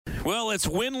Well, it's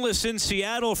winless in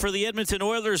Seattle for the Edmonton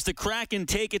Oilers. The Kraken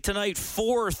take it tonight.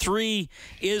 4-3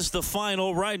 is the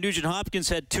final. Ryan Nugent-Hopkins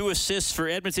had 2 assists for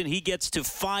Edmonton. He gets to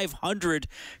 500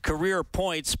 career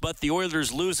points, but the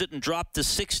Oilers lose it and drop to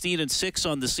 16-6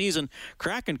 on the season.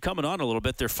 Kraken coming on a little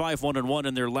bit. They're 5-1-1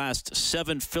 in their last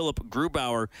 7. Philip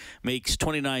Grubauer makes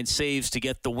 29 saves to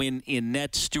get the win in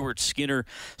net. Stuart Skinner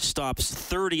stops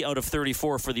 30 out of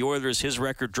 34 for the Oilers. His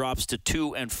record drops to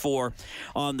 2-4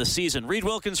 on the season. Reed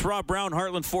Wilkins, Rob Brown,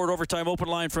 Heartland Ford Overtime Open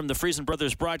Line from the Friesen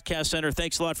Brothers Broadcast Center.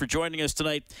 Thanks a lot for joining us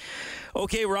tonight.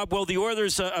 Okay, Rob, well, the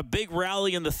Oilers, a big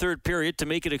rally in the third period to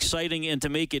make it exciting and to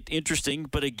make it interesting,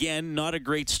 but again, not a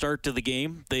great start to the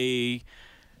game. They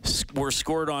were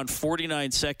scored on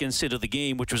 49 seconds into the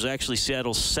game, which was actually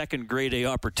Seattle's second grade A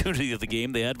opportunity of the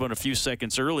game. They had one a few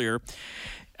seconds earlier.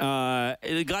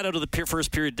 It got out of the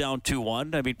first period down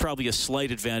 2-1. I mean, probably a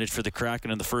slight advantage for the Kraken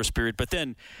in the first period, but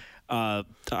then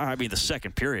the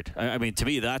second period. I mean, to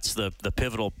me, that's the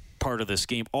pivotal part of this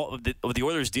game. The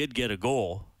Oilers did get a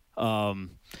goal,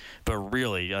 but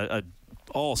really,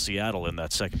 all Seattle in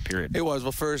that second period. It was.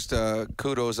 Well, first,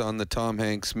 kudos on the Tom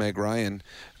Hanks, Meg Ryan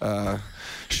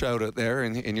shout out there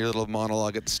in your little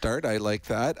monologue at the start. I like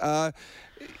that.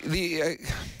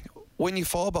 When you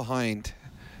fall behind,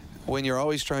 when you're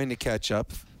always trying to catch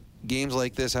up, games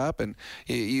like this happen.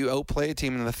 You outplay a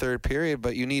team in the third period,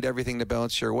 but you need everything to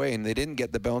bounce your way. And they didn't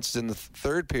get the bounces in the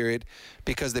third period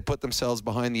because they put themselves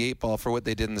behind the 8 ball for what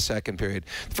they did in the second period.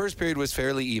 The first period was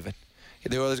fairly even.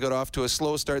 The Oilers got off to a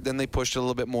slow start, then they pushed a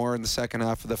little bit more in the second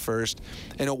half of the first,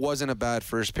 and it wasn't a bad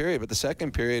first period. But the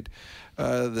second period,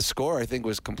 the score, I think,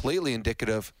 was completely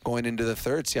indicative going into the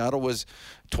third. Seattle was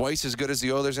twice as good as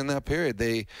the Oilers in that period.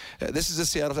 This is a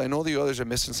Seattle. I know the Oilers are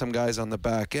missing some guys on the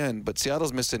back end, but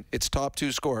Seattle's missing its top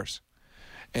 2 scorers,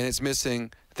 and it's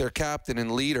missing their captain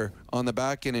and leader on the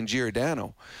back end in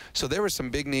Giordano. So there were some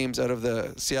big names out of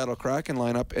the Seattle Kraken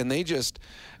lineup, and they just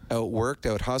outworked,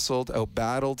 out-hustled,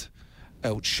 out-battled,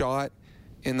 outshot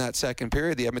in that second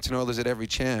period. The Edmonton Oilers had every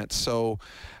chance. So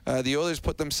the Oilers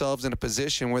put themselves in a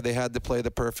position where they had to play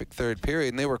the perfect third period,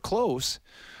 and they were close.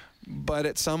 But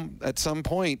at some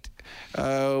point,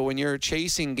 when you're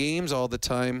chasing games all the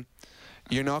time,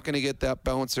 you're not going to get that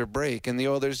bounce or break. And the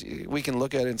Oilers, we can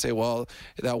look at it and say, well,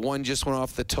 that one just went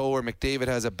off the toe, or McDavid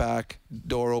has a back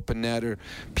door open net, or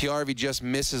PRV just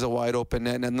misses a wide open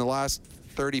net. And in the last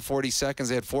 30, 40 seconds,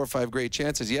 they had 4 or 5 great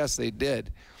chances. Yes, they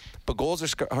did. But goals are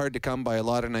hard to come by a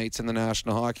lot of nights in the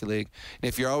National Hockey League. And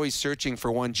if you're always searching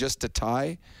for one just to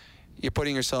tie, you're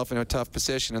putting yourself in a tough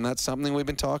position. And that's something we've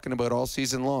been talking about all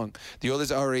season long. The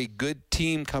Oilers are a good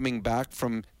team coming back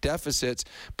from deficits,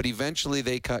 but eventually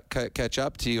they catch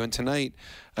up to you. And tonight,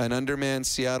 an undermanned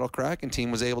Seattle Kraken team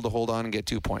was able to hold on and get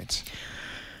 2 points.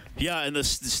 Yeah, and the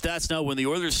stats now, when the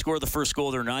Oilers score the first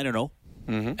goal, they're 9-0.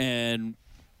 Mm-hmm. And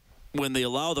when they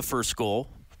allow the first goal,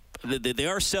 they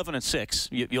are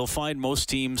 7-6. You'll find most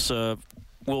teams.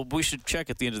 We should check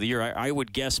at the end of the year. I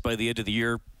would guess by the end of the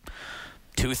year,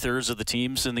 2/3 of the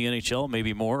teams in the NHL,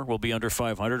 maybe more, will be under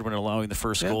 500 when allowing the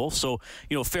first goal. So,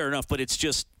 fair enough. But it's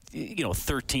just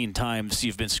 13 times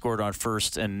you've been scored on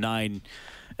first, and 9.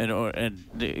 And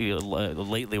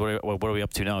lately, what are we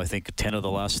up to now? I think 10 of the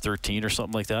last 13 or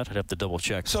something like that. I'd have to double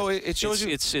check. So it shows you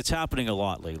it's happening a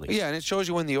lot lately. Yeah, and it shows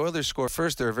you when the Oilers score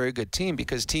first, they're a very good team,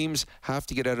 because teams have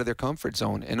to get out of their comfort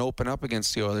zone and open up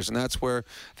against the Oilers, and that's where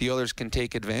the Oilers can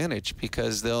take advantage,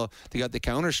 because they got the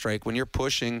counter strike. When you're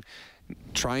pushing,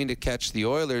 trying to catch the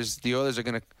Oilers are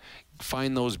going to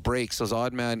find those breaks, those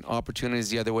odd man opportunities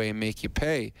the other way, and make you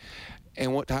pay.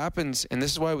 And what happens, and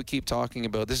this is why we keep talking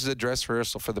about, this is a dress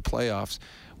rehearsal for the playoffs.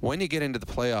 When you get into the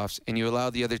playoffs and you allow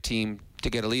the other team to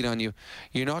get a lead on you,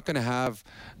 you're not going to have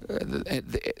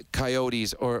the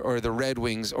Coyotes or the Red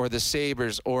Wings or the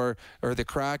Sabres or the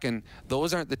Kraken.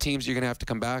 Those aren't the teams you're going to have to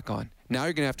come back on. Now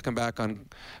you're going to have to come back on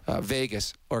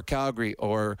Vegas or Calgary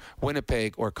or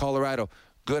Winnipeg or Colorado.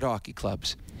 Good hockey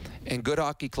clubs. And good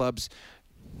hockey clubs,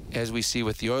 as we see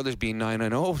with the Oilers being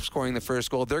 9-0, scoring the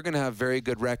first goal, they're going to have very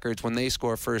good records when they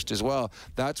score first as well.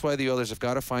 That's why the Oilers have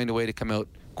got to find a way to come out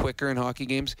quicker in hockey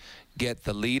games, get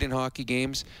the lead in hockey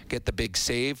games, get the big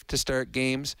save to start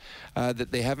games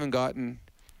that they haven't gotten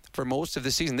for most of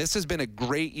the season. This has been a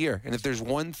great year, and if there's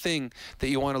one thing that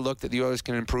you want to look that the Oilers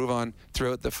can improve on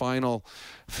throughout the final,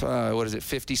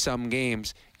 50-some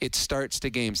games, it starts to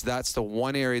games. That's the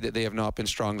one area that they have not been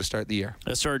strong to start the year.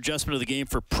 That's our adjustment of the game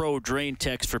for Pro Drain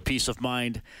Text for peace of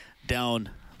mind down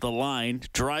the line.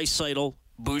 Draisaitl,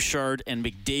 Bouchard, and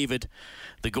McDavid,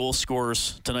 the goal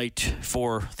scorers tonight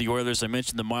for the Oilers. I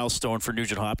mentioned the milestone for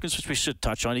Nugent Hopkins, which we should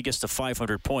touch on. He gets to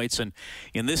 500 points, and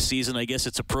in this season, I guess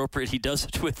it's appropriate he does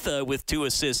it with 2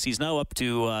 assists. He's now up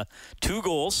to 2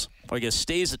 goals, or I guess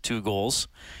stays at 2 goals,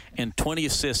 and 20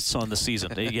 assists on the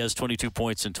season. He has 22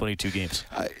 points in 22 games.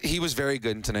 He was very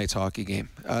good in tonight's hockey game.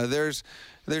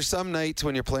 There's some nights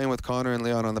when you're playing with Connor and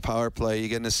Leon on the power play, you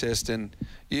get an assist, and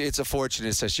it's a fortunate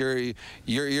assist.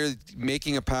 You're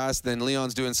making a pass, then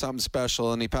Leon's doing something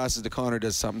special, and he passes to Connor,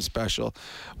 does something special.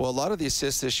 Well, a lot of the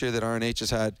assists this year that RNH has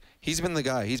had, he's been the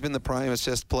guy. He's been the prime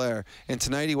assist player. And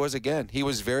tonight he was again. He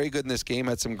was very good in this game,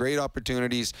 had some great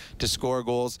opportunities to score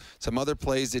goals, some other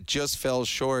plays that just fell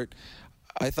short.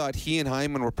 I thought he and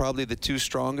Hyman were probably the 2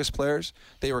 strongest players.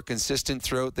 They were consistent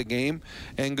throughout the game,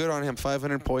 and good on him.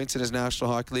 500 points in his National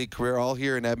Hockey League career, all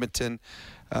here in Edmonton.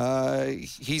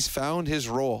 He's found his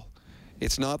role.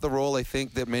 It's not the role I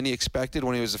think that many expected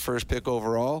when he was the first pick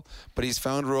overall, but he's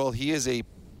found a role. He is a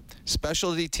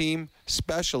specialty team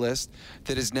specialist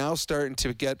that is now starting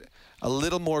to get a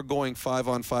little more going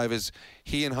 5-on-5 as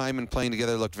he and Hyman playing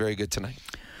together looked very good tonight.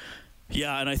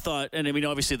 Yeah, and I thought, and I mean,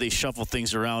 obviously they shuffled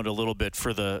things around a little bit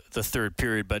for the third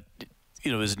period, but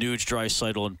it was Nuge,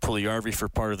 Draisaitl, and Puljujarvi for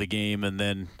part of the game, and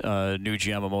then Nuge,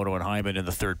 Yamamoto, and Hyman in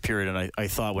the third period. And I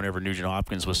thought whenever Nugent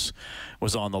Hopkins was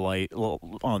on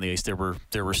the ice, there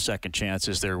were second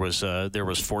chances. There was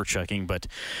forechecking, but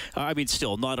I mean,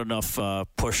 still not enough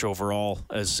push overall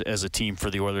as a team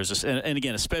for the Oilers. And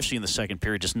again, especially in the second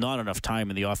period, just not enough time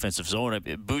in the offensive zone.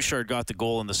 Bouchard got the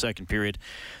goal in the second period.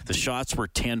 The shots were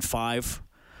 10-5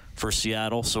 for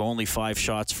Seattle, so only 5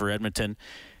 shots for Edmonton.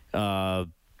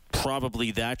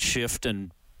 Probably that shift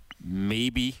and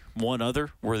maybe one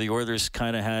other where the Oilers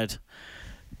kind of had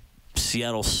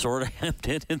Seattle sort of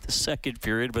hemmed in the second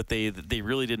period, but they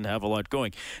really didn't have a lot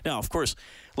going. Now, of course,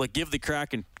 give the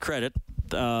Kraken credit.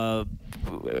 They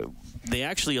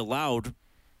actually allowing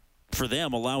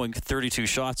 32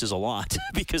 shots is a lot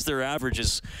because their average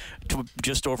is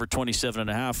just over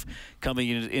 27.5 coming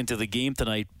into the game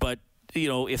tonight. But,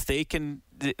 if they can,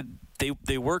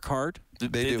 they work hard.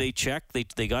 They check.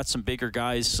 They got some bigger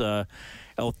guys out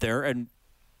there, and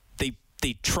they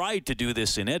tried to do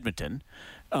this in Edmonton,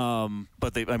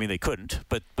 but they couldn't.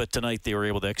 But tonight they were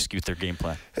able to execute their game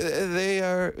plan.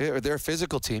 They're a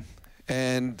physical team,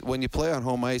 and when you play on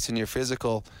home ice and you're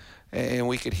physical, and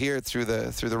we could hear it through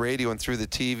the radio and through the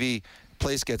TV,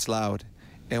 place gets loud.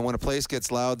 And when a place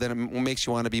gets loud, then it makes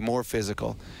you want to be more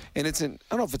physical. And I don't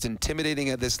know if it's intimidating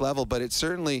at this level, but it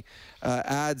certainly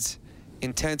adds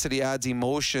intensity, adds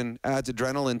emotion, adds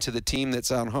adrenaline to the team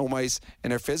that's on home ice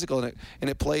and they're physical, and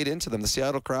it played into them. The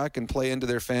Seattle Kraken play into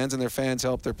their fans, and their fans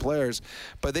help their players.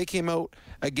 But they came out,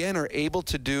 again, are able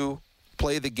to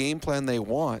play the game plan they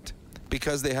want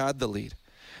because they had the lead.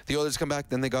 The Oilers come back,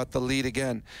 then they got the lead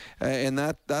again. And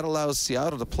that allows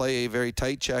Seattle to play a very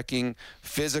tight-checking,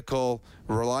 physical,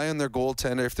 rely on their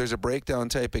goaltender if there's a breakdown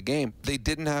type of game. They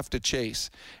didn't have to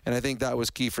chase. And I think that was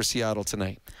key for Seattle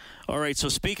tonight. All right, so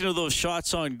speaking of those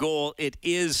shots on goal, it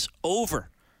is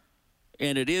over.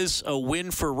 And it is a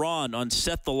win for Ron on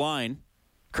Set the Line.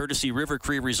 Courtesy River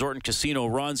Cree Resort and Casino.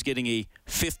 Ron's getting a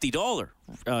 $50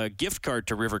 gift card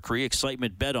to River Cree.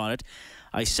 Excitement bet on it.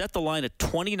 I set the line at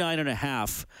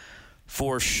 29.5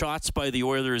 for shots by the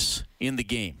Oilers in the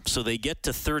game. So they get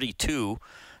to 32.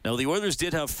 Now, the Oilers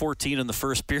did have 14 in the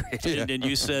first period. Yeah. And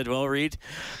you said, well, Reed,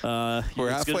 it's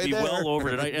going to be well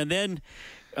over tonight. And then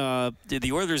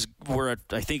the Oilers were at,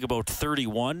 I think, about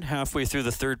 31 halfway through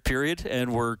the third period,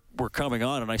 and we're coming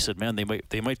on. And I said, man,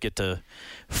 they might get to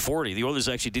 40. The Oilers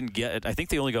actually didn't get it. I think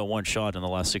they only got one shot in the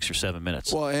last 6 or 7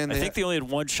 minutes. Well, and I think they only had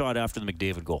one shot after the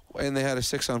McDavid goal. And they had a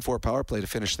 6-on-4 power play to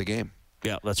finish the game.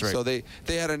 Yeah, that's right. So they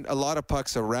had a lot of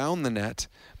pucks around the net,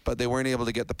 but they weren't able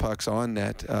to get the pucks on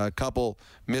net. A couple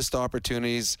missed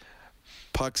opportunities,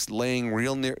 pucks laying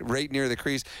right near the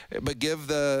crease. But give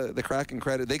the Kraken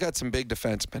credit. They got some big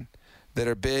defensemen that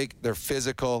are big, they're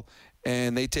physical,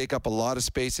 and they take up a lot of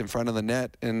space in front of the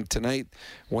net. And tonight,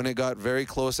 when it got very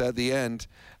close at the end,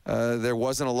 there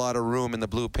wasn't a lot of room in the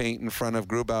blue paint in front of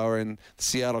Grubauer, and the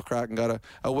Seattle Kraken got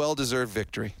a well-deserved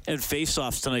victory. And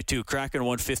face-offs tonight, too. Kraken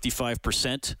won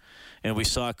 55%, and we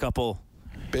saw a couple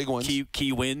big ones,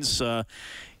 key wins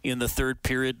in the third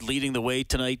period. Leading the way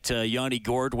tonight, Yanni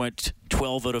Gourde went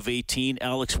 12 out of 18.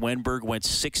 Alex Wenberg went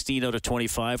 16 out of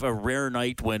 25. A rare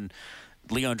night when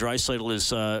Leon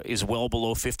Draisaitl is well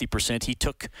below 50%. He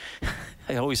took,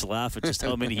 I always laugh at just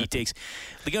how many he takes.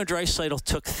 Leon Draisaitl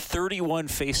took 31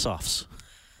 faceoffs.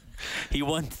 He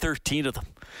won 13 of them.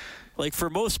 Like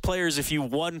for most players, if you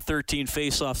won 13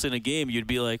 faceoffs in a game, you'd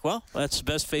be like, well, that's the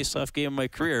best faceoff game of my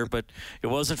career. But it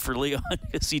wasn't for Leon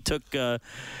because he took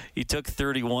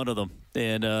 31 of them.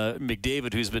 And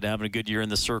McDavid, who's been having a good year in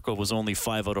the circle, was only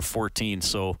 5 out of 14.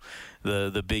 So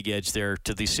the big edge there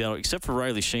to the Seattle, except for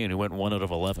Riley Shane, who went 1 out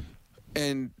of 11.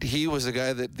 And he was a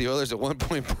guy that the Oilers at one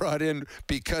point brought in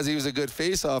because he was a good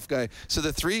face-off guy. So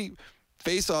the 3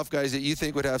 face-off guys that you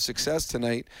think would have success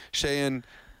tonight, Sheahan,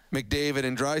 McDavid,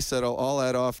 and Draisaitl, all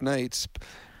had off nights.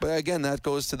 But again, that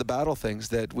goes to the battle things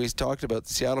that we talked about.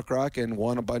 The Seattle Kraken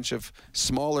won a bunch of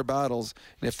smaller battles.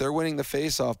 And if they're winning the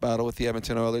face-off battle with the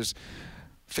Edmonton Oilers,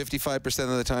 55%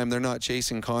 of the time they're not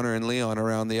chasing Connor and Leon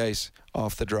around the ice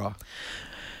off the draw.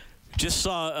 Just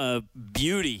saw a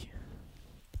beauty.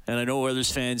 And I know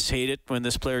Oilers fans hate it when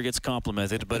this player gets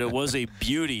complimented, but it was a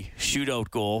beauty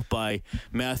shootout goal by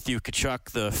Matthew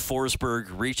Tkachuk, the Forsberg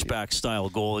reach-back style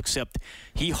goal, except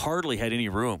he hardly had any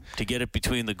room to get it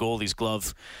between the goalie's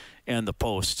glove and the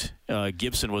post.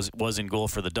 Gibson was in goal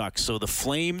for the Ducks. So the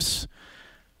Flames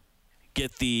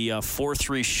get the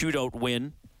 4-3 shootout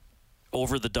win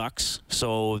over the Ducks.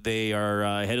 So they are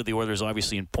ahead of the Oilers,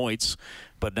 obviously, in points,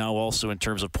 but now also in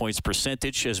terms of points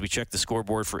percentage as we check the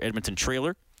scoreboard for Edmonton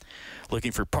Trailer.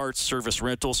 Looking for parts, service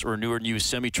rentals, or newer new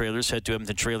semi-trailers, head to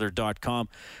EdmontonTrailer.com.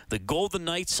 The Golden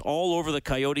Knights all over the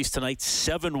Coyotes tonight.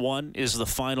 7-1 is the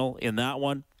final in that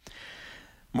one.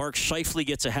 Mark Scheifele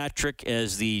gets a hat trick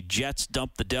as the Jets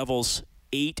dump the Devils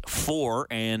 8-4,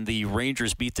 and the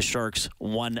Rangers beat the Sharks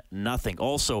 1-0.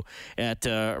 Also at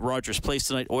Rogers Place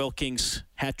tonight, Oil Kings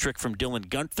hat trick from Dylan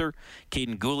Guenther.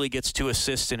 Caden Gooley gets 2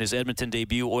 assists in his Edmonton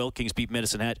debut. Oil Kings beat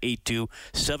Medicine Hat 8-2.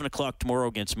 7 o'clock tomorrow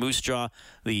against Moose Jaw.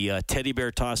 The Teddy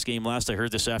Bear toss game. Last I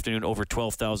heard this afternoon, over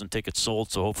 12,000 tickets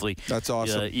sold, so hopefully that's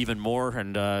awesome. Even more.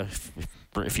 And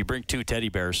if you bring 2 teddy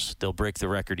bears, they'll break the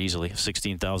record easily,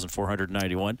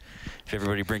 16,491. If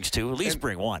everybody brings 2, at least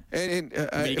bring 1. I mean,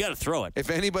 you got to throw it. If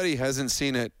anybody hasn't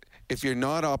seen it, if you're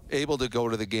not able to go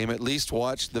to the game, at least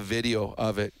watch the video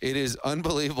of it. It is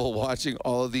unbelievable watching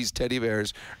all of these teddy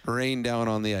bears rain down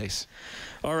on the ice.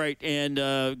 All right, and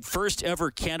first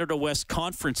ever Canada West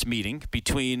Conference meeting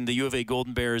between the U of A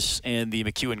Golden Bears and the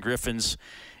McEwen Griffins,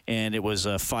 and it was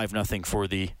 5-0 for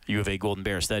the U of A Golden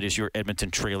Bears. That is your Edmonton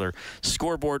Trailer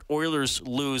scoreboard. Oilers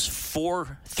lose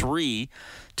 4-3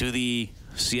 to the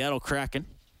Seattle Kraken.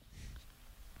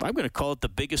 I'm going to call it the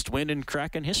biggest win in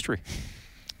Kraken history.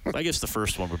 I guess the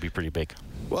first one would be pretty big.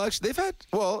 Well, actually, they've had,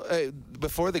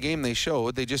 before the game they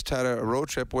just had a road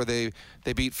trip where they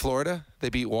beat Florida, they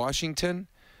beat Washington.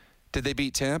 Did they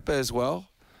beat Tampa as well?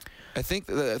 I think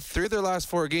through their last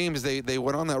 4 games, they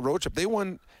went on that road trip. They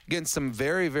won against some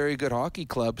very, very good hockey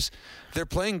clubs. They're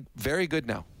playing very good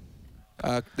now.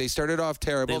 They started off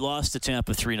terrible. They lost to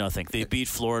Tampa 3-0. They beat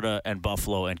Florida and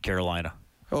Buffalo and Carolina.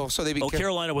 Oh, so they beat.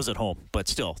 Carolina was at home, but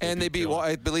still. They beat.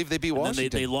 I believe they beat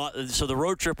Washington. They lost. So the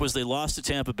road trip was they lost to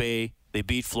Tampa Bay, they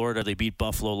beat Florida, they beat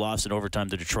Buffalo, lost in overtime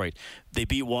to Detroit. They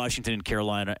beat Washington and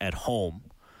Carolina at home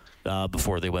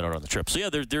before they went out on the trip. So yeah,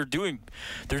 they're doing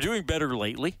better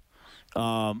lately.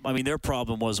 I mean, their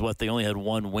problem was they only had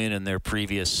 1 win in their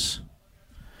previous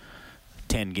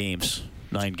 9 games.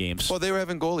 Well, they were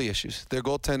having goalie issues. Their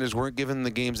goaltenders weren't given the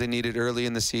games they needed early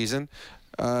in the season.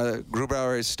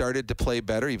 Grubauer has started to play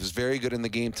better. He was very good in the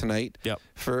game tonight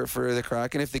for the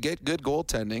Kraken. If they get good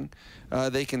goaltending,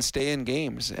 they can stay in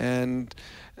games. And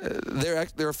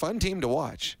they're a fun team to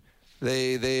watch.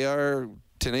 They are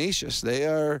tenacious.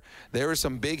 There were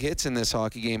some big hits in this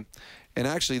hockey game. And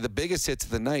actually, the biggest hits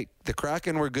of the night, the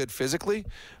Kraken were good physically,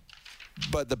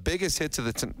 but the biggest hits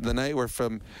of the night were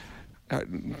from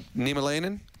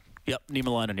Niemelainen. Yep,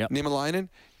 Niemelainen. Yep. Niemelainen.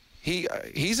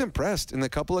 He's impressed in the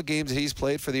couple of games that he's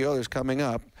played for the Oilers coming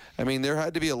up. I mean, there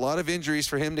had to be a lot of injuries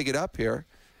for him to get up here,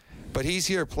 but he's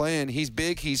here playing. He's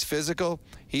big. He's physical.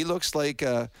 He looks like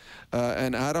an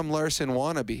Adam Larsson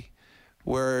wannabe,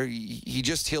 where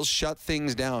he'll shut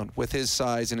things down with his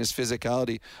size and his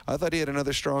physicality. I thought he had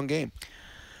another strong game.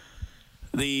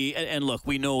 And look,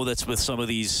 we know that's with some of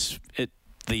these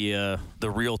the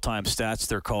real-time stats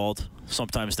they're called.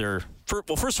 Sometimes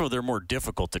first of all, they're more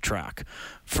difficult to track.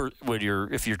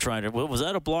 If you're trying to, was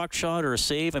that a block shot or a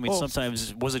save? I mean,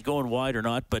 sometimes was it going wide or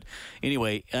not? But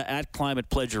anyway, at Climate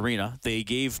Pledge Arena, they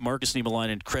gave Markus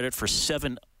Niemelainen credit for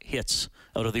 7 hits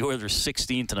out of the Oilers'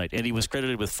 16 tonight, and he was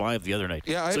credited with 5 the other night.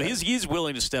 Yeah, so he's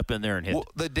willing to step in there and hit. Well,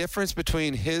 the difference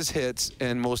between his hits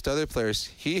and most other players,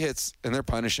 he hits and they're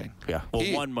punishing. Yeah. Well,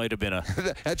 one might have been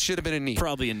that should have been a knee.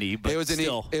 Probably a knee, but it was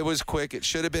still. It was quick. It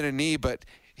should have been a knee, but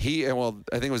I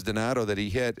think it was Donato that he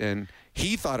hit, and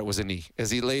he thought it was a knee as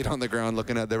he laid on the ground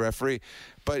looking at the referee.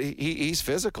 But he's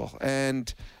physical,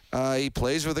 and He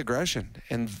plays with aggression,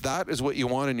 and that is what you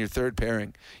want in your third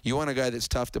pairing. You want a guy that's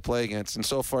tough to play against, and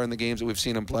so far in the games that we've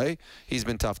seen him play, he's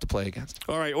been tough to play against.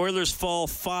 All right, Oilers fall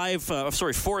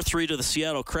 4-3 to the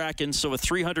Seattle Kraken, so a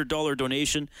 $300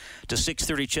 donation to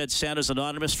 630 Ched Santa's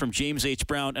Anonymous from James H.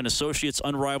 Brown and Associates.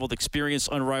 Unrivaled experience,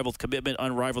 unrivaled commitment,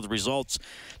 unrivaled results.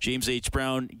 James H.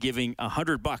 Brown giving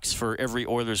 $100 for every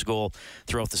Oilers goal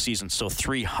throughout the season, so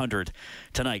 $300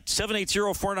 tonight.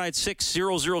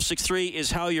 780-496-0063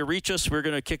 is how you reach us. We're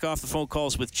going to kick off the phone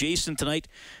calls with Jason tonight.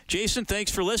 Jason,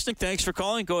 thanks for listening. Thanks for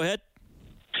calling. Go ahead.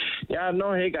 Yeah,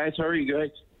 no, hey guys, how are you guys?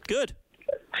 Good.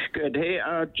 Good. Hey,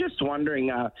 just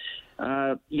wondering,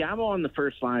 Yamo on the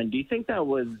first line, do you think that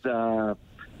was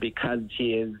because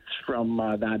he is from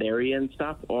that area and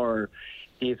stuff, or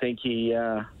do you think he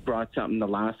brought something the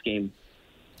last game?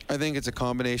 I think it's a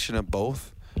combination of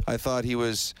both. I thought he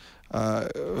was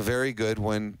very good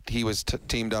when he was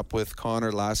teamed up with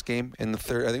Connor last game in the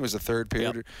third. I think it was the third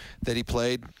period that he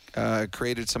played.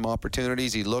 Created some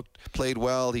opportunities. He played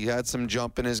well. He had some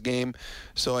jump in his game.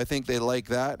 So I think they like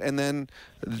that. And then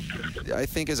I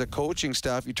think as a coaching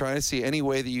staff, you try to see any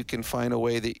way that you can find a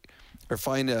way that, or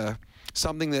find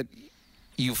something that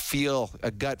you feel, a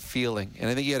gut feeling. And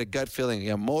I think he had a gut feeling.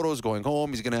 Moto's going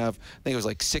home. He's going to have, I think it was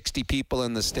like 60 people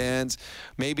in the stands.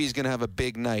 Maybe he's going to have a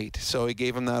big night. So he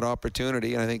gave him that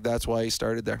opportunity, and I think that's why he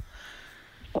started there.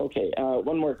 Okay.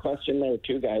 One more question there,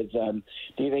 too, guys. Do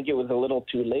you think it was a little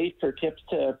too late for Tips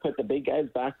to put the big guys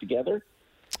back together?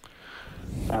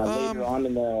 Later on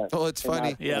in the... Oh, it's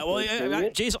funny. Yeah, well,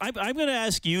 Jason, I'm going to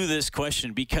ask you this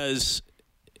question because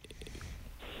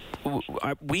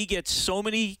we get so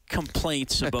many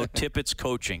complaints about Tippett's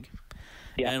coaching,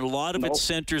 and a lot of it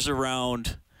centers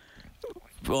around,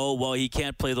 oh, well, he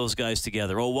can't play those guys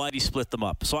together. Oh, why'd he split them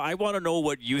up? So I want to know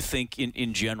what you think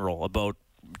in general about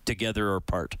together or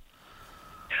apart.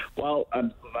 Well,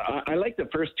 I like the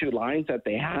first two lines that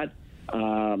they had,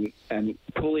 and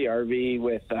Pulley-RV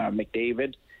with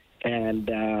McDavid and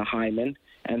Hyman,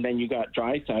 and then you got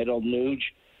Draisaitl, Nuge,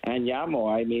 and Yamo.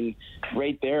 I mean,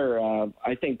 right there,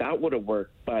 I think that would have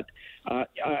worked. But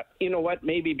you know what?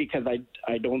 Maybe because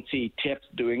I don't see Tips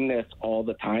doing this all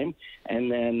the time.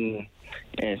 And then,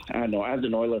 I don't know, as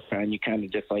an Oilers fan, you kind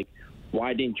of just like,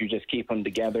 why didn't you just keep them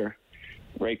together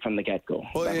right from the get-go?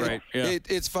 Well,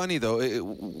 it's funny,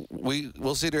 though.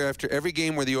 We'll sit there after every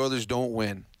game where the Oilers don't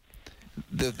win.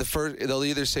 The first, they'll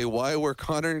either say, why were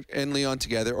Connor and Leon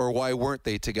together, or why weren't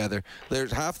they together?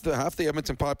 There's half the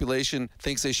Edmonton population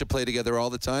thinks they should play together all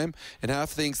the time, and half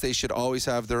thinks they should always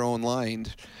have their own line.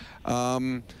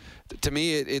 To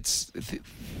me, it's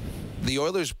the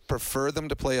Oilers prefer them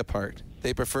to play apart.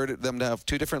 They prefer them to have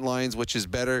two different lines, which is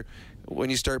better when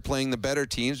you start playing the better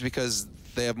teams because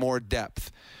they have more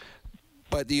depth.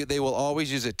 But they will always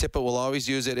use it. Tippett will always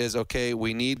use it as, okay,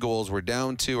 we need goals. We're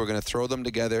down 2. We're going to throw them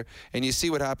together. And you see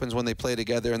what happens when they play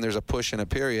together and there's a push in a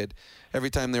period. Every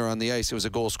time they were on the ice, it was a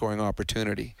goal-scoring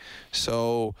opportunity.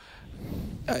 So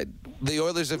the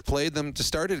Oilers have played them to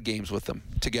started games with them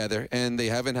together, and they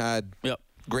haven't had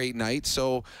great nights.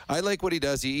 So I like what he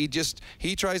does. He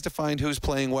tries to find who's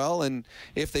playing well, and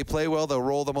if they play well, they'll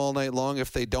roll them all night long.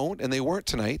 If they don't, and they weren't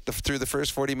tonight, through the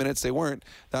first 40 minutes they weren't,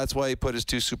 that's why he put his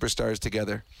two superstars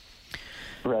together.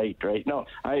 Right. No,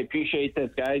 I appreciate this,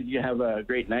 guys. You have a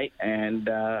great night, and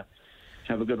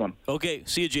have a good one. Okay,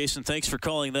 see you, Jason. Thanks for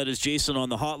calling. That is Jason on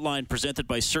the hotline, presented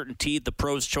by CertainTeed, the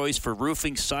pro's choice for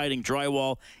roofing, siding,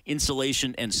 drywall,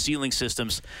 insulation, and ceiling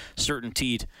systems.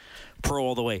 CertainTeed, pro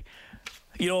all the way.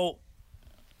 You know,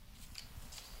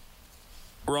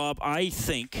 Rob, I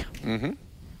think, and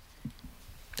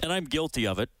I'm guilty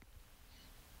of it,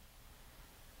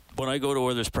 when I go to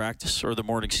Oilers practice or the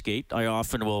morning skate, I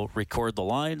often will record the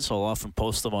lines. I'll often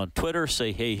post them on Twitter,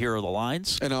 say, hey, here are the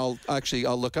lines. And I'll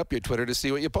look up your Twitter to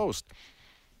see what you post.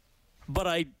 But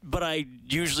I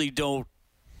usually don't,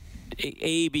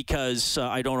 because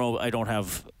I don't know, I don't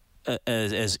have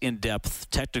as in-depth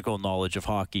technical knowledge of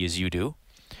hockey as you do.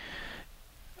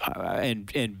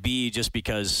 And B, just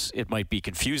because it might be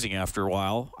confusing after a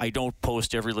while, I don't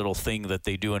post every little thing that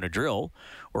they do in a drill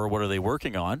or what are they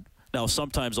working on. Now,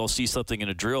 sometimes I'll see something in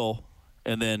a drill,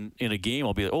 and then in a game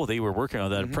I'll be like, oh, they were working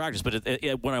on that in practice. But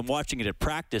when I'm watching it at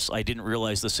practice, I didn't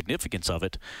realize the significance of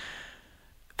it.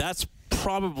 That's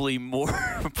probably more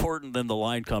important than the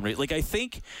line combination. Like, I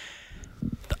think...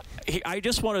 I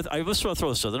just want to throw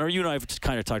this out there. You and I have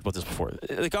kind of talked about this before.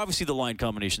 Like, obviously the line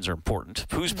combinations are important.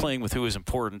 Who's playing with who is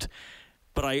important.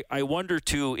 But I wonder,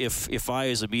 too, if I,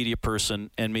 as a media person,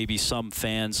 and maybe some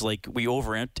fans, like, we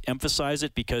overemphasize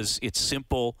it because it's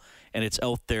simple and it's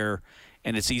out there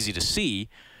and it's easy to see.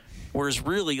 Whereas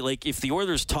really, like, if the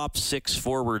Oilers' top 6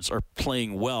 forwards are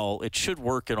playing well, it should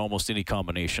work in almost any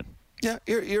combination. Yeah,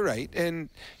 you're right. And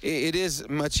it is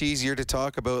much easier to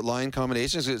talk about line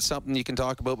combinations. It's something you can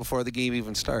talk about before the game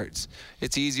even starts.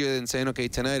 It's easier than saying, okay,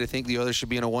 tonight I think the Oilers should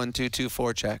be in a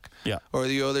 1-2-2 check. Yeah. Or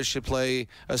the Oilers should play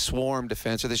a swarm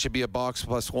defense, or they should be a box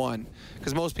plus one.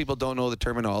 Because most people don't know the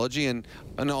terminology. And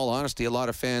in all honesty, a lot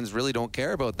of fans really don't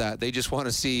care about that. They just want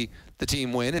to see the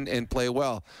team win and play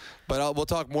well. But we'll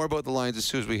talk more about the lines as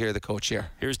soon as we hear the coach here.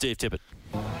 Here's Dave Tippett.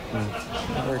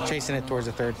 We're chasing it towards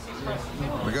the third.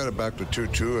 We got it back to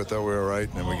 2-2. I thought we were right,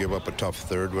 and we gave up a tough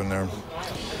third one there.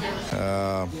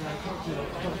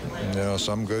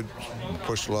 Some good. We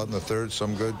pushed a lot in the third,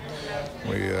 some good.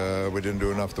 We didn't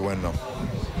do enough to win, though.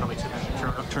 Probably too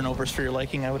many turnovers for your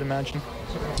liking, I would imagine.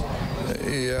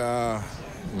 Yeah,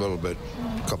 a little bit.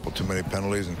 A couple too many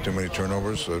penalties and too many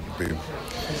turnovers. So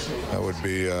that would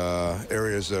be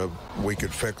areas that we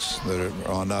could fix that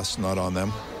are on us, not on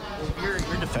them. Your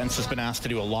defense has been asked to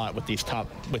do a lot with these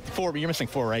with 4. You're missing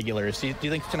 4 regulars. Do you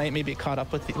think tonight maybe it caught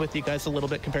up with you guys a little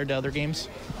bit compared to other games?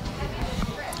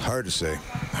 Hard to say.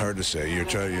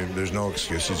 There's no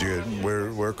excuses.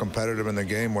 We're competitive in the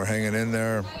game. We're hanging in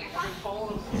there.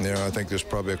 I think there's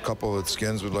probably a couple that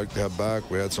Skins would like to have back.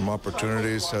 We had some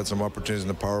opportunities in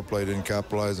the power play, didn't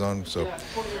capitalize on. So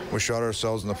we shot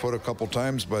ourselves in the foot a couple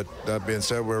times. But that being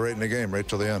said, we're right in the game, right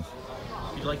till the end.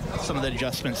 You like some of the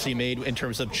adjustments he made in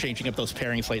terms of changing up those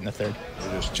pairings late in the third?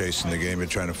 You're just chasing the game. You're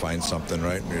trying to find something,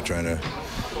 right? You're trying to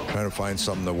find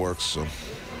something that works. So.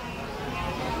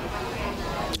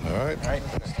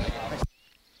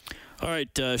 All right.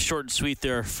 Short and sweet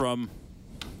there from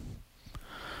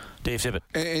Dave Tippett.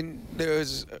 And there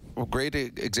was a great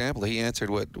example. He answered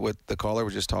what the caller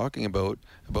was just talking about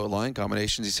line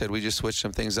combinations. He said, we just switched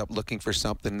some things up looking for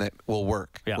something that will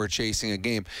work. Yeah. We're chasing a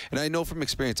game. And I know from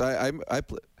experience, I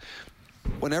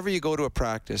whenever you go to a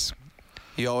practice,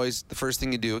 the first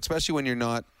thing you do, especially when you're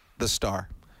not the star,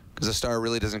 because the star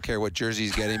really doesn't care what jersey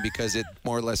he's getting because it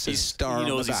more or less says star on the back.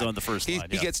 He knows he's on the first line.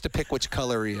 He gets to pick which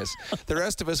color he is. The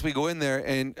rest of us, we go in there,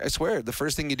 and I swear, the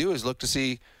first thing you do is look to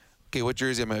see, okay, what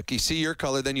jersey am I? Okay, you see your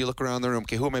color, then you look around the room.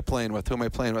 Okay, who am I playing with?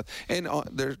 And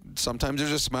sometimes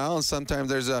there's a smile, and sometimes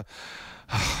there's a,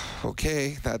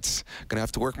 okay, that's going to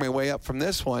have to work my way up from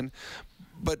this one.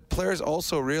 But players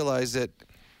also realize that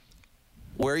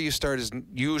where you start is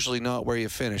usually not where you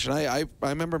finish. And I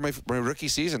remember my rookie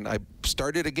season, I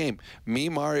started a game. Me,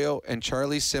 Mario, and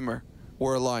Charlie Simmer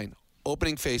were a line.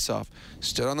 Opening face-off.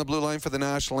 Stood on the blue line for the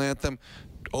national anthem.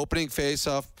 Opening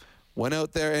face-off. Went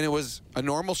out there, and it was a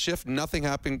normal shift. Nothing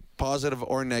happened positive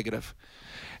or negative.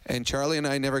 And Charlie and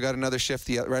I never got another shift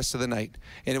the rest of the night.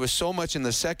 And it was so much in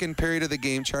the second period of the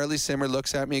game, Charlie Simmer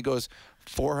looks at me and goes,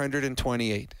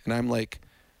 428. And I'm like,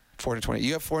 428.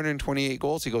 You have 428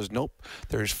 goals? He goes, nope.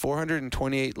 There's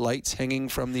 428 lights hanging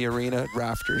from the arena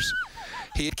rafters.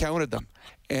 He had counted them.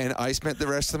 And I spent the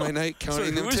rest of my night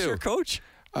counting them, too. Who was your coach?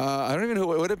 I don't even know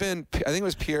who it would have been. I think it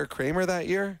was Pierre Kramer that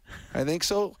year. I think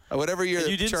so. Whatever year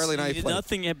Charlie and I played.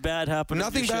 Nothing bad happened.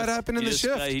 Nothing bad happened in the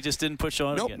shift. He just didn't push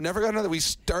on. Nope, again. never got another. We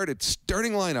starting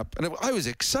lineup, and I was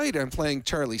excited. I'm playing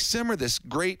Charlie Simmer, this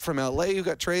great from LA who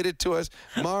got traded to us,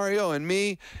 Mario and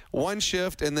me. One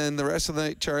shift, and then the rest of the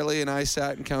night, Charlie and I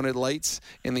sat and counted lights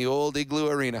in the old Igloo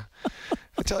Arena.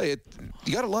 I tell you,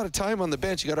 you got a lot of time on the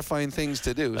bench. You got to find things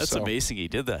to do. That's amazing he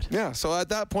did that. Yeah, so at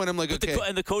that point, I'm like, okay.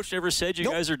 And the coach never said you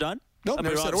guys are done? Nope, I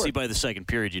mean, obviously by the second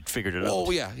period, you'd figured it out.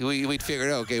 Oh, yeah. We'd figured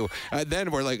it out. Okay.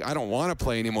 Then we're like, I don't want to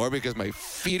play anymore because my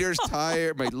feet are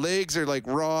tired. My legs are like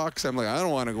rocks. I'm like, I don't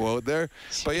want to go out there.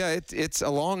 But, yeah, it's a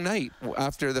long night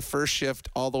after the first shift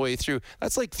all the way through.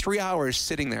 That's like 3 hours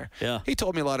sitting there. Yeah. He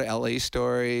told me a lot of L.A.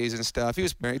 stories and stuff. He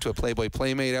was married to a Playboy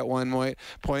Playmate at one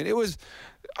point.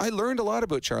 I learned a lot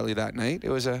about Charlie that night. It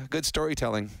was a good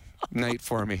storytelling night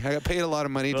for me. I got paid a lot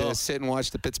of money to sit and watch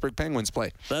the Pittsburgh Penguins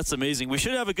play. That's amazing. We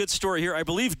should have a good story here. I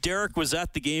believe Derek was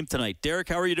at the game tonight. Derek,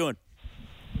 how are you doing?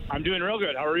 I'm doing real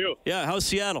good. How are you? Yeah, how's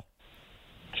Seattle?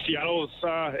 Seattle's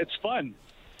it's fun.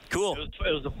 Cool.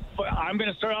 I'm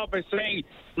going to start off by saying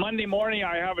Monday morning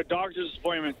I have a doctor's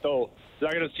appointment, though.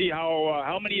 I got to see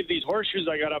how many of these horseshoes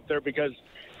I got up there, because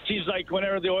it seems like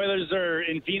whenever the Oilers are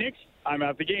in Phoenix, I'm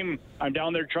at the game. I'm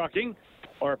down there trucking.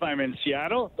 Or if I'm in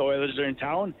Seattle, the Oilers are in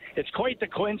town. It's quite the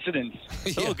coincidence.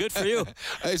 Oh, good for you.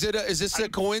 Is this a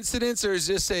coincidence, or is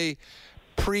this a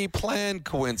pre-planned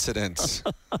coincidence?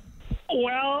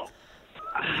 Well,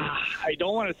 I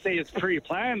don't want to say it's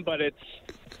pre-planned, but it's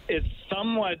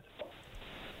somewhat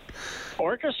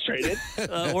Orchestrated.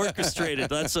 Orchestrated.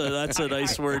 That's a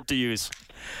nice word to use.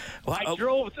 Wow. I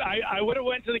drove. I would have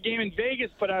went to the game in Vegas,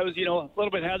 but I was, a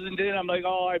little bit hesitant. I'm like,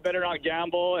 I better not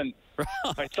gamble. And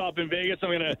if I stop in Vegas, I'm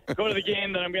going to go to the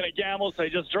game, then I'm going to gamble. So I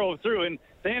just drove through, and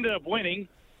they ended up winning.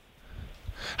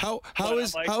 How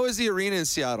is the arena in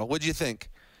Seattle? What'd you think?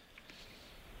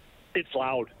 It's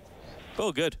loud.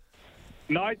 Oh, good.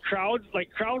 Not crowd-wise,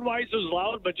 it was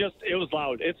loud, but it was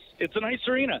loud. It's a nice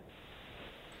arena.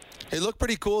 It looked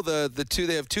pretty cool.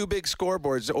 They have two big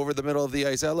scoreboards over the middle of the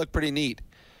ice. That looked pretty neat.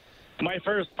 My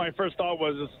first thought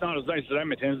was it's not as nice as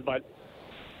Edmonton's, but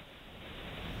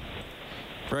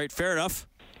right, fair enough.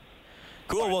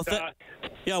 Cool. But,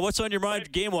 well, what's on your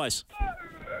mind game-wise?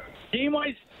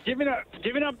 Game-wise, giving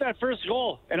up that first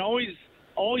goal and always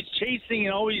chasing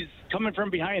and always coming from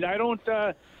behind. I don't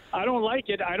like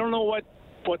it. I don't know what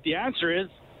the answer is.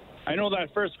 I know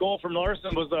that first goal from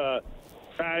Larson was a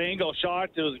bad angle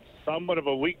shot. It was somewhat of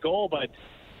a weak goal, but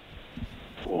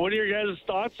what are your guys'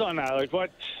 thoughts on that? Like what?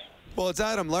 Well, it's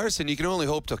Adam Larson. You can only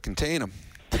hope to contain him.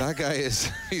 That guy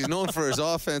he's known for his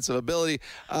offensive ability.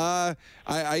 I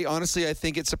honestly, I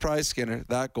think it surprised Skinner,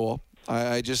 that goal.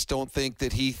 I just don't think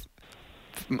that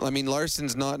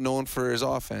Larson's not known for his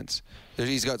offense.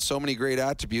 He's got so many great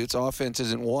attributes. Offense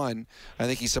isn't one. I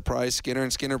think he surprised Skinner,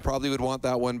 and Skinner probably would want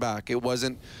that one back. It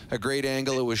wasn't a great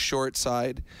angle. It was short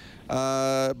side.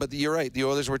 But you're right. The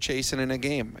Oilers were chasing in a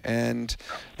game, and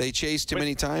they chased too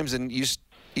many times, and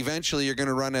eventually you're going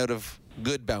to run out of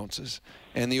good bounces.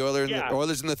 And the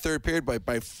Oilers in the third period,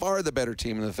 by far the better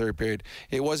team in the third period.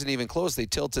 It wasn't even close. They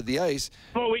tilted the ice.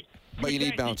 Well, but you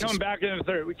need bounces. Come back in the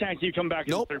third. We can't keep coming back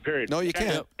in the third period. No, you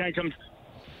can't.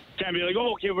 Can't be like,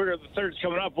 okay, the third's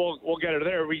coming up. We'll get it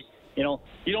there. You don't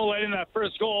let in that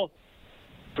first goal.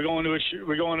 We're going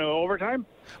to overtime.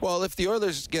 Well, if the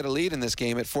Oilers get a lead in this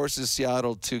game, it forces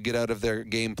Seattle to get out of their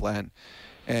game plan.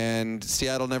 And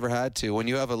Seattle never had to. When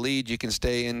you have a lead, you can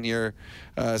stay in your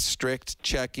strict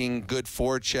checking, good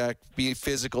forecheck, be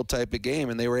physical type of game,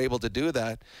 and they were able to do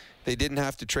that. They didn't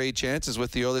have to trade chances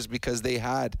with the Oilers because they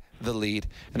had the lead.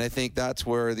 And I think that's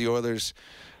where the Oilers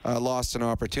lost an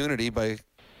opportunity by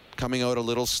coming out a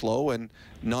little slow and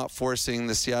not forcing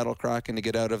the Seattle Kraken to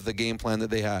get out of the game plan that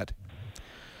they had.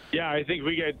 Yeah, I think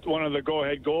we get one of the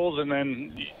go-ahead goals, and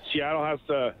then Seattle have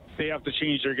to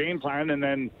change their game plan, and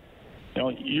then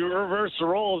you reverse the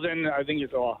roles, and I think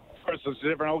of course it's a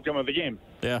different outcome of the game.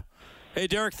 Yeah. Hey,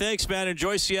 Derek, thanks, man.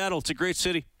 Enjoy Seattle. It's a great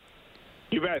city.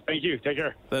 You bet. Thank you. Take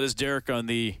care. That is Derek on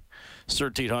the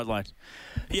Certainty Hotline.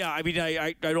 Yeah, I mean,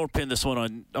 I don't pin this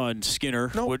one on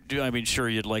Skinner. No. Sure,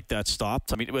 you'd like that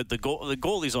stopped. I mean, but the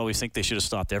goalies always think they should have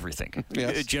stopped everything.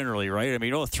 Yes. Generally, right? I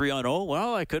mean, 3-on-0.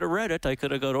 Well, I could have read it. I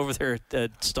could have got over there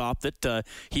and stopped it.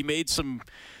 He made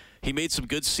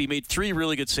three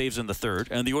really good saves in the third,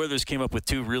 and the Oilers came up with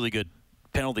two really good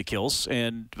penalty kills.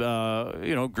 And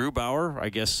Grubauer, I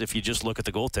guess if you just look at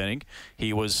the goaltending,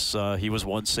 he was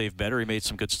one save better. He made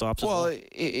some good stops. Well,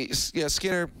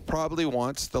 Skinner probably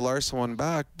wants the Larson one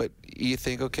back, but you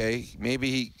think, okay,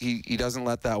 maybe he doesn't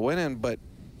let that win in. But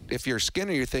if you're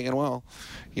Skinner, you're thinking, well,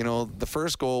 the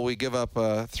first goal we give up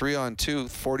 3-on-2,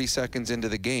 40 seconds into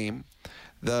the game.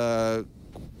 The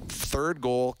third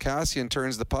goal, Cassian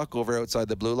turns the puck over outside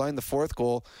the blue line. The fourth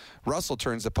goal, Russell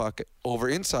turns the puck over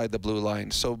inside the blue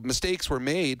line. So mistakes were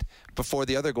made before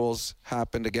the other goals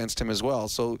happened against him as well.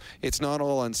 So it's not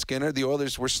all on Skinner. The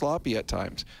Oilers were sloppy at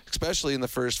times, especially in the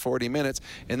first 40 minutes,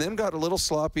 and then got a little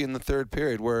sloppy in the third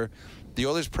period where the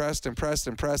Oilers pressed,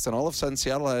 and all of a sudden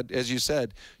Seattle had, as you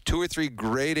said, 2 or 3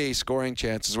 grade A scoring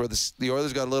chances where the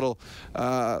Oilers got a little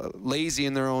lazy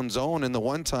in their own zone. And the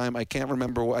one time, I can't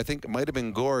remember, I think it might have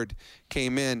been Gord,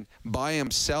 came in by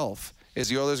himself as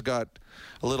the Oilers got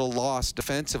a little lost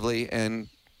defensively, and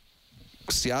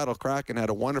Seattle Kraken had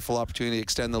a wonderful opportunity to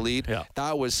extend the lead. Yeah.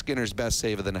 That was Skinner's best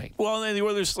save of the night. Well, and the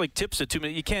Oilers tips at 2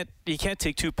 minutes. You can't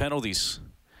take 2 penalties.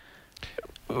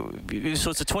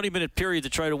 So it's a 20-minute period to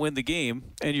try to win the game,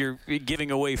 and you're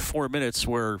giving away 4 minutes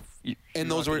where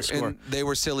they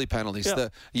were silly penalties. Yeah.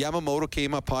 The Yamamoto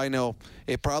came up high. No,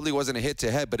 it probably wasn't a hit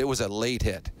to head, but it was a late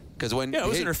hit because it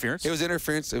was interference. It was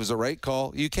interference. It was the right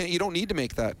call. You don't need to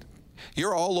make that.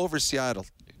 You're all over Seattle.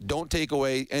 Don't take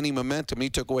away any momentum. He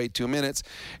took away 2 minutes,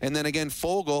 and then again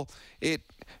Foegele. It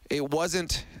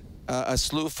wasn't a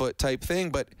slew foot type thing,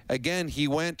 but again he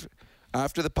went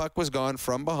after the puck was gone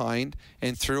from behind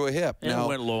and threw a hip. And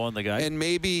went low on the guy. And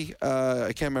maybe,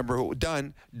 I can't remember who,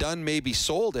 Dunn maybe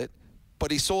sold it, but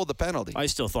he sold the penalty. I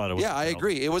still thought it was a penalty. I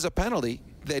agree. It was a penalty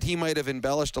that he might have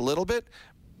embellished a little bit,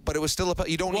 but it was still a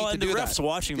penalty. You don't need to do that. Well, and the refs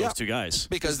watching those two guys.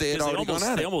 Because they had already gone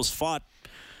at it. They almost fought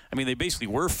I mean, they basically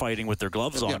were fighting with their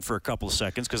gloves on for a couple of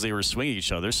seconds because they were swinging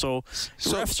each other. So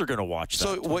refs are going to watch that.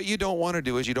 So what you don't want to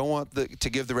do is you don't want to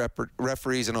give the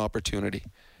referees an opportunity.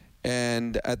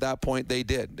 And at that point, they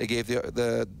did. They gave the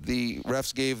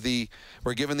refs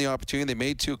were given the opportunity. They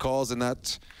made 2 calls, and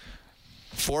that's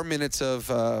 4 minutes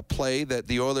of play that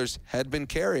the Oilers had been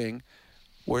carrying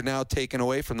were now taken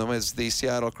away from them as the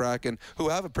Seattle Kraken, who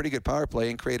have a pretty good power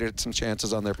play and created some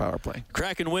chances on their power play.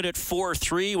 Kraken win at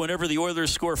 4-3. Whenever the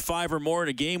Oilers score 5 or more in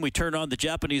a game, we turn on the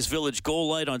Japanese Village goal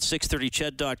light on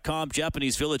 630ched.com.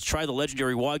 Japanese Village, try the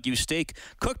legendary Wagyu steak.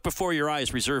 Cooked before your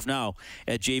eyes. Reserve now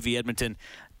at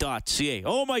jvedmonton.ca.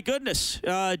 Oh, my goodness.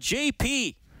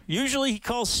 JP. Usually he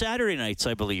calls Saturday nights,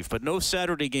 I believe, but no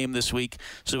Saturday game this week.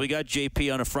 So we got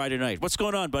JP on a Friday night. What's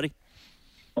going on, buddy?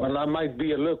 Well, I might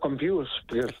be a little confused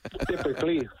because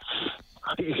typically,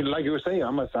 like you were saying,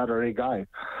 I'm a Saturday guy.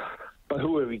 But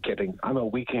who are we kidding? I'm a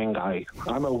weekend guy.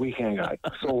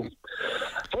 So,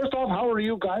 first off, how are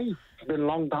you guys? It's been a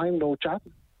long time, no chat.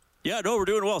 Yeah, no, we're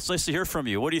doing well. It's nice to hear from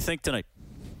you. What do you think tonight?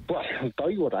 Well, I'll tell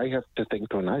you what I have to think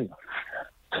tonight.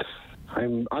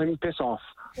 I'm pissed off.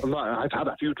 I've had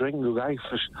a few drinks, you guys.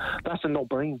 That's a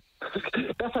no-brainer.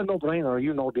 That's a no-brainer.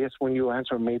 You know this when you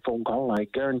answer my phone call. I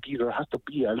guarantee there has to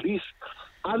be at least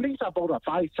about a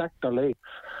 5-second delay.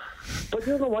 But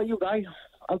you know what, you guys?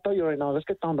 I'll tell you right now. Let's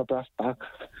get down to brass tacks.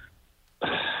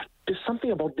 There's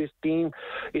something about this team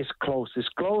is close. It's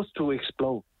close to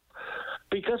explode.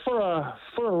 Because for a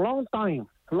long time,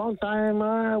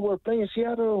 we're playing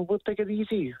Seattle. We'll take it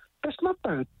easy. That's not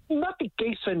the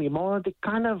case anymore. They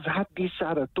kind of had this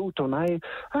attitude tonight.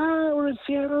 We're in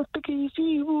Seattle, take it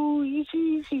easy, ooh,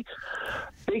 easy.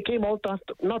 They came out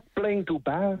not playing too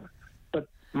bad. But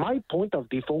my point of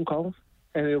the phone call,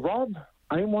 and Rob,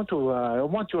 I want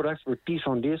your expertise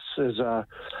on this as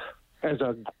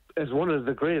one of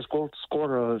the greatest goal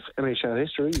scorers of NHL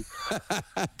history.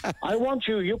 I want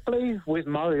you play with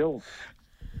Mario.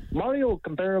 Mario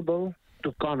comparable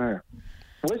to Connor.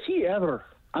 Was he ever?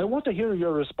 I want to hear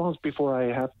your response before I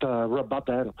have to rebut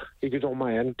that, if you don't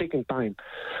mind. I'm taking time.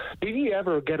 Did he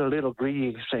ever get a little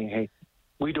greedy saying, hey,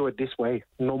 we do it this way,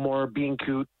 no more being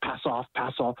cute, pass off?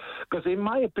 Because in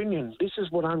my opinion, this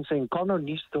is what I'm saying. Connor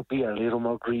needs to be a little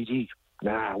more greedy.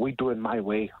 Nah, we do it my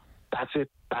way. That's it.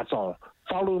 That's all.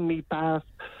 Follow me path.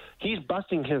 He's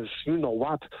busting his, you know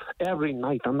what, every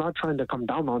night. I'm not trying to come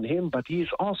down on him, but he's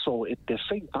also at the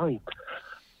same time.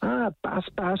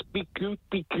 Pass, be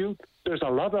cute. There's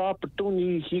a lot of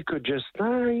opportunity. He could just,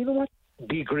 you know what?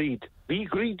 Be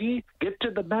greedy, get to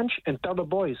the bench and tell the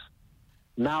boys,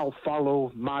 now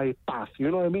follow my path. You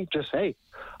know what I mean? Just, hey,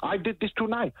 I did this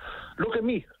tonight. Look at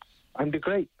me. I'm the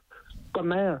great. Come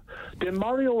there. Did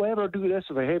Mario ever do this?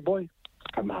 Hey, boy,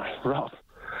 come on, Ralph.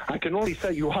 I can only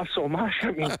say you are so much.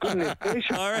 I mean, goodness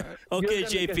gracious. All right. Okay,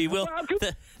 JP. Well,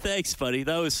 thanks, buddy.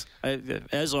 That was,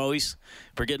 as always,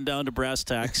 we're getting down to brass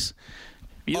tacks.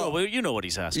 You know what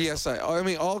he's asking. Yes, I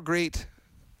mean, all great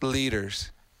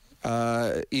leaders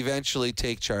eventually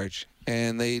take charge,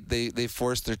 and they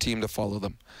force their team to follow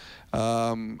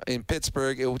them. In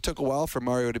Pittsburgh, it took a while for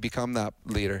Mario to become that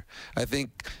leader. I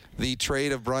think the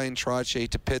trade of Brian Trottier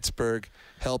to Pittsburgh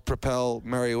helped propel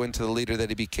Mario into the leader that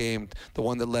he became, the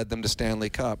one that led them to Stanley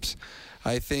Cups.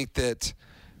 I think that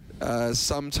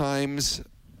sometimes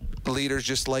leaders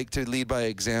just like to lead by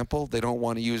example. They don't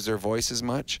want to use their voice as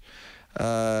much.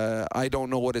 I don't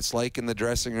know what it's like in the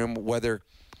dressing room, whether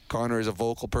Connor is a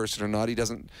vocal person or not. He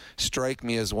doesn't strike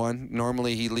me as one.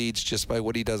 Normally he leads just by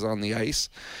what he does on the ice.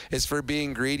 As for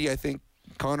being greedy, I think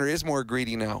Connor is more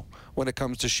greedy now when it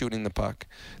comes to shooting the puck.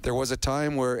 There was a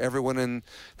time where everyone in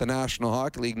the National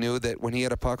Hockey League knew that when he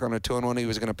had a puck on a 2-on-1, he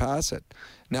was going to pass it.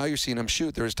 Now you're seeing him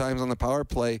shoot. There was times on the power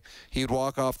play he would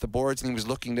walk off the boards and he was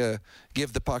looking to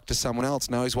give the puck to someone else.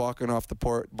 Now he's walking off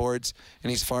the boards and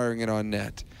he's firing it on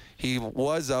net. He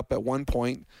was up at one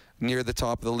point near the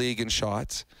top of the league in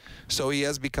shots. So he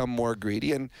has become more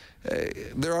greedy. And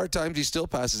there are times he still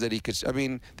passes it. I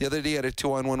mean, the other day he had a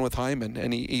 2-on-1 with Hyman,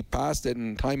 and he passed it,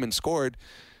 and Hyman scored.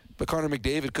 But Connor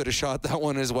McDavid could have shot that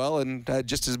one as well and had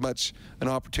just as much an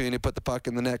opportunity to put the puck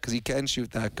in the net because he can shoot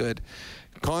that good.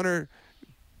 Connor,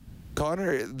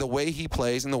 the way he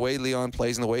plays and the way Leon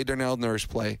plays and the way Darnell Nurse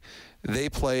play, they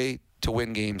play to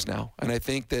win games now. And I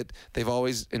think that they've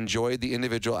always enjoyed the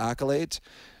individual accolades,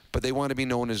 but they want to be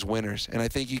known as winners. And I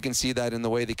think you can see that in the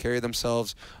way they carry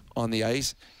themselves on the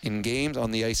ice, in games,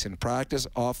 on the ice in practice,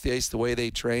 off the ice, the way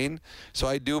they train. So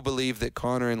I do believe that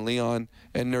Connor and Leon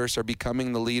and Nurse are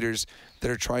becoming the leaders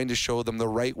that are trying to show them the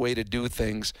right way to do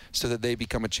things so that they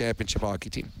become a championship hockey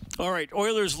team. All right,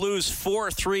 Oilers lose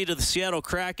 4-3 to the Seattle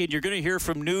Kraken. You're going to hear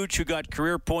from Nuge, who got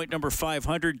career point number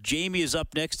 500. Jamie is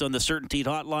up next on the CertainTeed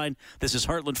Hotline. This is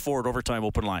Heartland Ford Overtime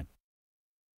Open Line.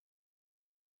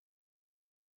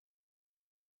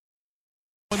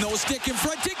 No stick in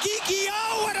front to Geekie.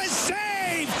 Oh, what a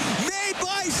save! Made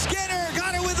by Skinner.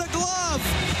 Got it with a glove.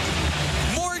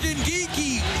 Morgan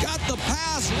Geekie got the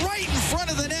pass right in front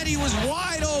of the net. He was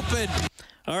wide open.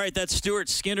 All right, that's Stuart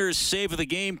Skinner's save of the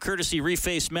game, courtesy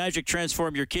Reface Magic.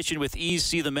 Transform your kitchen with ease.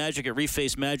 See the magic at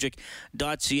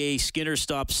refacemagic.ca. Skinner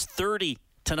stops 30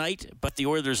 tonight, but the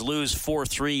Oilers lose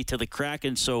 4-3 to the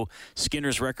Kraken, so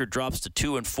Skinner's record drops to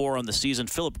 2-4 on the season.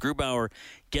 Philip Grubauer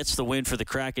gets the win for the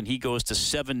Kraken. He goes to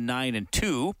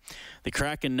 7-9-2. The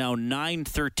Kraken now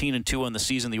 9-13-2 on the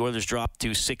season. The Oilers drop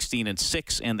to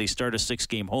 16-6, and they start a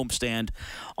 6-game homestand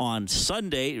on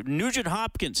Sunday. Nugent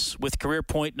Hopkins with career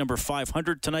point number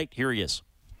 500 tonight. Here he is.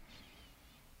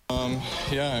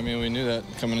 Yeah, I mean, we knew that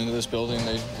coming into this building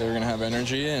they were going to have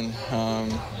energy, and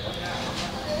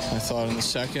I thought in the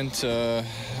second,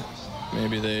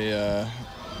 maybe they, I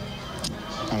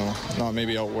don't know, not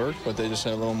maybe outworked, but they just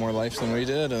had a little more life than we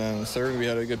did. And then the third, we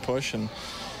had a good push and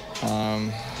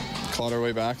clawed our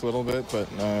way back a little bit, but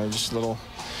just a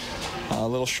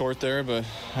little short there. But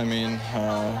I mean,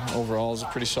 overall, it was a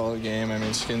pretty solid game. I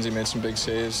mean, Skinsey made some big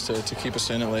saves to keep us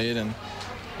in it late, and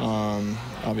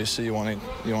obviously you want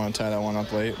to tie that one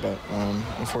up late, but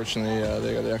unfortunately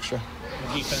they got the extra.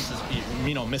 Defense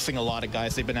is, missing a lot of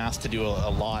guys. They've been asked to do a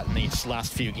lot in these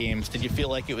last few games. Did you feel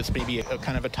like it was maybe a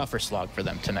kind of a tougher slog for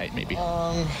them tonight, maybe?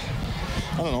 I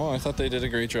don't know. I thought they did a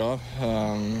great job.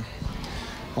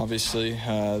 Obviously,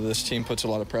 this team puts a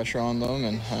lot of pressure on them,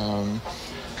 and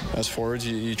as forwards,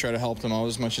 you try to help them out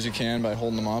as much as you can by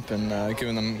holding them up and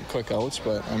giving them quick outs.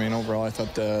 But, I mean, overall, I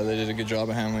thought they did a good job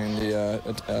of handling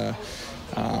the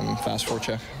fast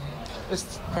forecheck.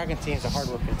 This Kraken team is a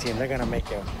hard-working team. They're going to make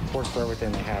it work for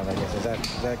everything they have, I guess. Is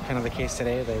that kind of the case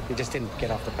today? They just didn't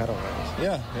get off the pedal, right?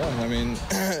 Yeah. I mean,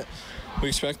 we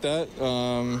expect that,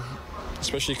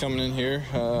 especially coming in here.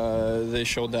 They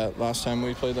showed that last time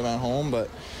we played them at home, but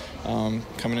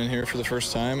coming in here for the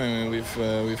first time, I mean,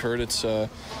 we've heard it's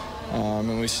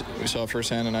and we saw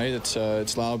firsthand tonight.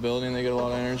 It's loud building. They get a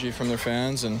lot of energy from their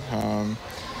fans, and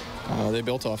they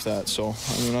built off that. So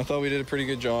I mean, I thought we did a pretty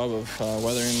good job of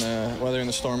weathering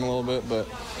the storm a little bit, but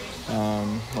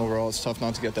overall, it's tough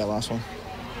not to get that last one.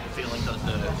 Feeling that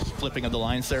the flipping of the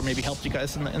lines there maybe helped you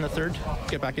guys in the third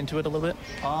get back into it a little bit?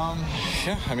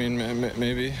 Yeah, I mean,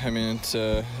 maybe. I mean, it's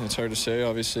hard to say.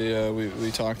 Obviously,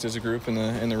 we talked as a group in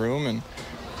the room, and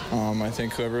I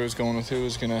think whoever was going with who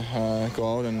was going to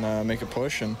go out and make a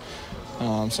push, and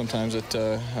sometimes you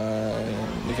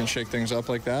can shake things up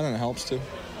like that, and it helps too.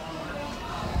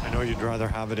 I know you'd rather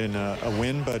have it in a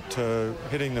win, but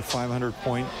hitting the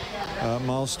 500-point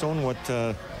milestone, what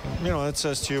it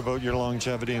says to you about your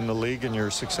longevity in the league and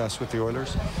your success with the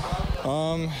Oilers?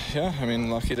 Yeah, I mean,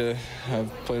 lucky to have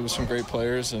played with some great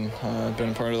players and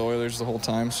been a part of the Oilers the whole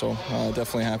time. So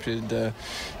definitely happy to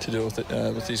do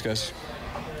it with these guys.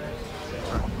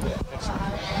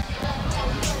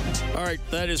 All right,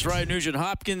 that is Ryan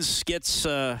Nugent-Hopkins. Gets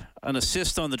an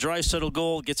assist on the Draisaitl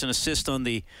goal, gets an assist on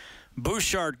the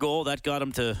Bouchard goal. That got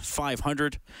him to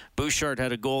 500. Bouchard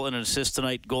had a goal and an assist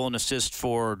tonight. Goal and assist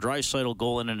for Draisaitl,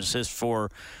 goal and an assist for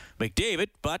McDavid,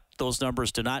 but those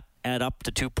numbers do not add up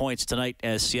to 2 points tonight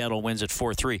as Seattle wins at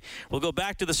 4-3. We'll go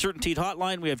back to the CertainTeed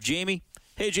Hotline. We have Jamie.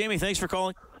 Hey, Jamie, thanks for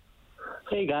calling.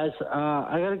 Hey, guys.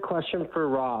 I got a question for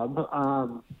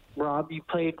Rob. Rob, you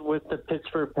played with the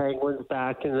Pittsburgh Penguins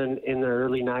back in the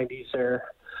early 90s there,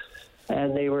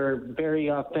 and they were very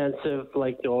offensive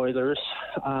like the Oilers.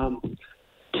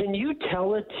 Can you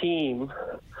tell a team,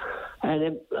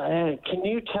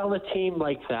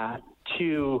 like that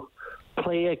to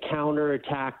play a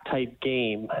counterattack type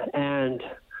game? And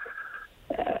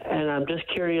I'm just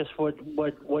curious what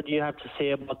do you have to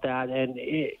say about that? And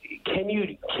can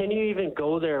you even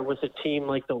go there with a team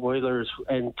like the Oilers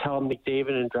and tell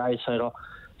McDavid and Draisaitl,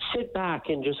 sit back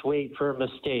and just wait for a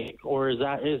mistake, or is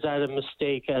that a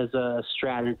mistake as a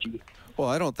strategy? Well,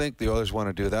 I don't think the Oilers want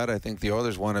to do that. I think the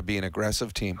Oilers want to be an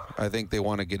aggressive team. I think they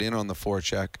want to get in on the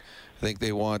forecheck. I think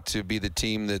they want to be the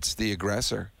team that's the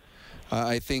aggressor.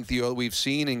 I think we've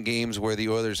seen in games where the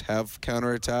Oilers have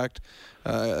counterattacked.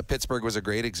 Pittsburgh was a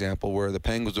great example where the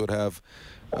Penguins would have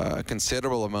a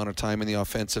considerable amount of time in the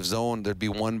offensive zone. There'd be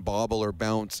one bobble or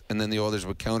bounce, and then the Oilers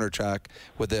would counterattack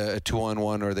with a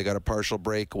 2-on-1, or they got a partial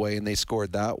breakaway and they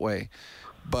scored that way.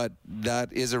 But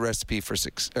that is a recipe for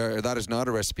that is not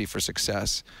a recipe for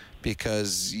success,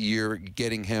 because you're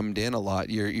getting hemmed in a lot.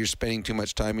 You're spending too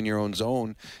much time in your own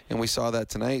zone, and we saw that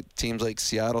tonight. Teams like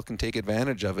Seattle can take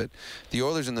advantage of it. The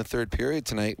Oilers in the third period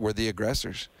tonight were the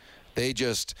aggressors. They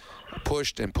just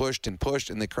pushed and pushed and pushed,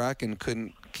 and the Kraken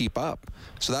couldn't keep up.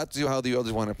 So that's how the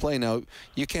Oilers want to play. Now,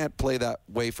 you can't play that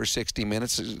way for 60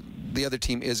 minutes. The other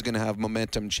team is going to have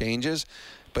momentum changes.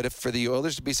 But if for the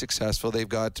Oilers to be successful, they've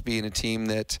got to be in a team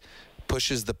that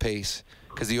pushes the pace,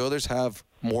 because the Oilers have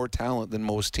more talent than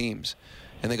most teams.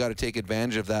 And they got to take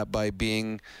advantage of that by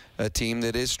being a team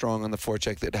that is strong on the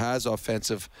forecheck, that has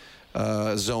offensive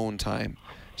zone time.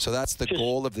 So that's the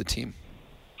goal of the team.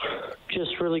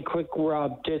 Just really quick,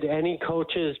 Rob, did any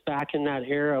coaches back in that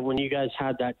era when you guys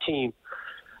had that team,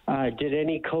 did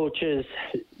any coaches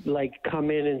come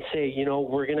in and say,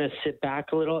 we're going to sit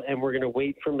back a little and we're going to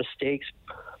wait for mistakes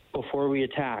before we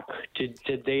attack?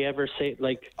 Did they ever say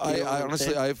I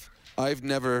honestly, I've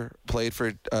never played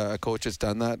for a coach that's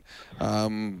done that.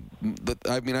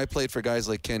 I played for guys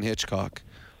like Ken Hitchcock,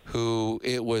 who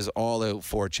it was all out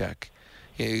forecheck.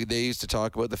 They used to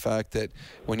talk about the fact that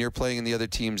when you're playing in the other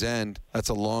team's end, that's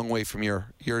a long way from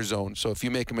your zone. So if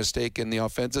you make a mistake in the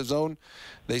offensive zone,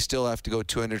 they still have to go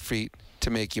 200 feet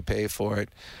to make you pay for it.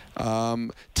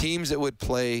 Teams that would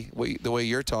play the way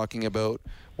you're talking about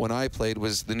when I played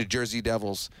was the New Jersey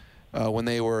Devils, when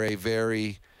they were a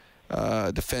very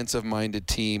defensive-minded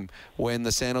team. When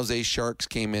the San Jose Sharks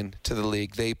came into the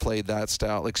league, they played that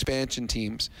style. Expansion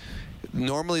teams.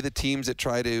 Normally the teams that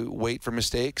try to wait for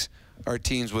mistakes are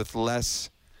teams with less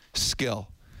skill,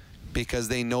 because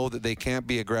they know that they can't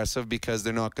be aggressive because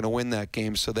they're not going to win that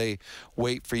game, so they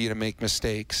wait for you to make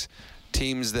mistakes.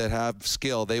 Teams that have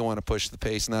skill, they want to push the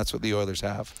pace, and that's what the Oilers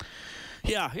have.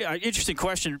 Yeah, interesting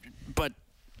question, but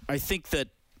I think that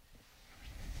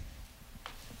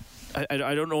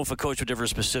I don't know if a coach would ever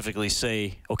specifically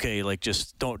say, okay,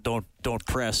 just don't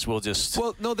press. We'll just.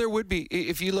 Well, no, there would be.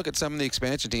 If you look at some of the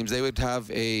expansion teams, they would have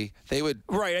right.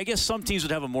 I guess some teams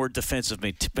would have a more defensive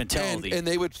mentality, and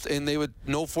they would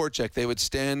no forecheck. They would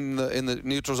stand in the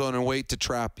neutral zone and wait to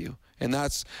trap you. And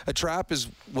that's a trap is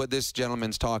what this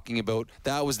gentleman's talking about.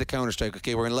 That was the counter-strike.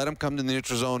 Okay, we're going to let them come to the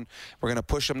neutral zone. We're going to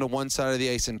push them to one side of the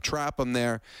ice and trap them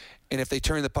there. And if they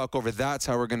turn the puck over, that's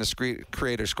how we're going to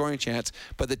create a scoring chance.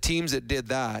 But the teams that did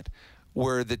that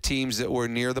were the teams that were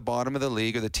near the bottom of the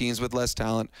league, or the teams with less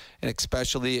talent, and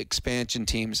especially expansion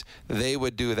teams. They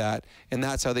would do that, and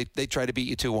that's how they try to beat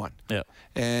you 2-1. Yeah.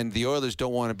 And the Oilers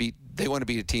don't want to beat. They want to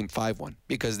beat a team 5-1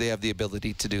 because they have the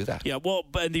ability to do that. Yeah. Well,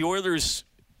 but the Oilers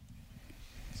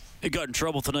got in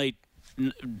trouble tonight,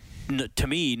 to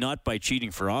me, not by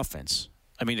cheating for offense.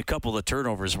 I mean, a couple of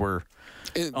turnovers were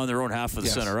on their own half of the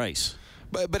center ice.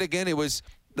 But again, it was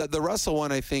the Russell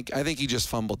one. I think he just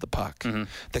fumbled the puck. Mm-hmm.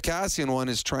 The Kassian one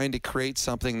is trying to create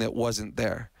something that wasn't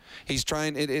there. He's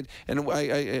trying it, and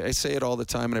I say it all the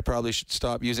time, and I probably should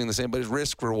stop using the same, but it's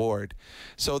risk reward.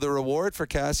 So the reward for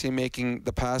Kassian making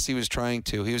the pass he was trying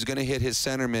to, he was going to hit his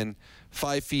centerman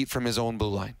 5 feet from his own blue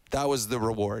line. That was the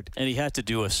reward. And he had to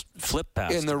do a flip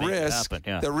pass. And the risk,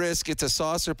 the risk, it's a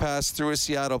saucer pass through a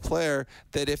Seattle player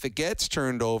that if it gets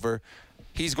turned over,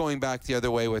 he's going back the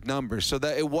other way with numbers. So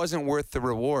that it wasn't worth the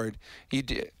reward.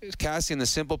 Kassian, the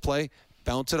simple play,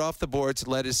 bounce it off the boards,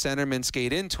 let his centerman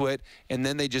skate into it, and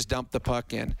then they just dump the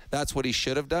puck in. That's what he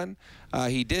should have done.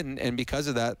 He didn't, and because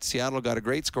of that, Seattle got a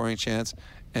great scoring chance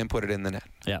and put it in the net.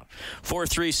 Yeah.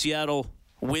 4-3 Seattle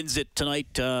wins it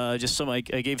tonight. I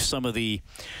gave some of the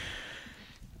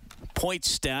point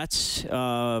stats.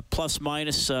 Plus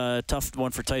minus, tough one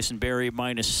for Tyson Barrie,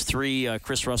 -3.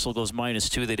 Chris Russell goes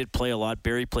 -2. They did play a lot.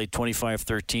 Barrie played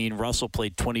 25-13. Russell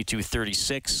played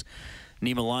 22-36.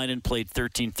 Niemelainen played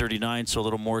 13-39, so a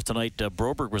little more tonight.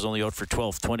 Broberg was only out for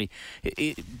 12-20.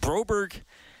 Broberg,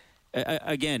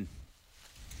 again,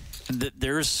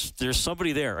 there's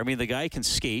somebody there. I mean, the guy can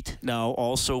skate. Now,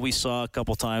 also, we saw a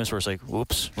couple times where it's like,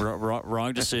 whoops,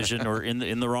 wrong decision or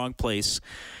in the wrong place.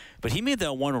 But he made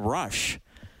that one rush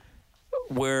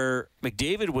where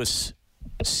McDavid was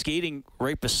skating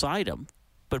right beside him,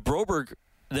 but Broberg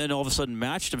then all of a sudden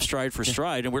matched him stride for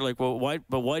stride, and we're like, well, why?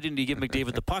 But why didn't he give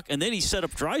McDavid the puck? And then he set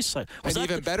up Draisaitl. Was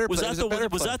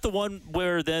that the one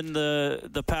where then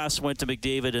the pass went to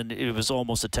McDavid and it was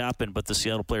almost a tap in, but the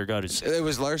Seattle player got his It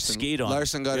was Larson. Skate on.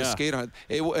 Larson got his skate on.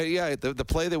 The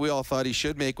play that we all thought he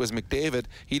should make was McDavid.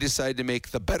 He decided to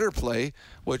make the better play,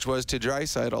 which was to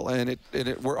Draisaitl, and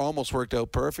it almost worked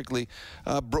out perfectly.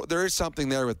 There is something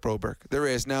there with Broberg. There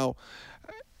is now.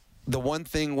 the one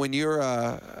thing when you're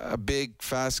a big,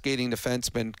 fast-skating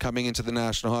defenseman coming into the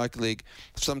National Hockey League,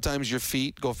 sometimes your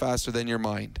feet go faster than your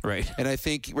mind. Right. And I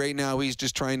think right now he's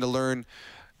just trying to learn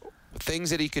things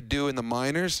that he could do in the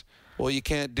minors. Well, you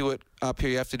can't do it up here.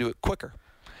 You have to do it quicker.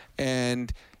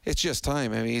 And it's just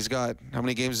time. I mean, he's got, how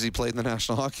many games has he played in the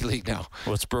National Hockey League now?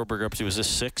 What's Broberg up to? Was this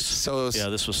 6? So yeah,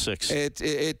 this was 6.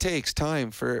 It takes time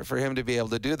for him to be able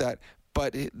to do that.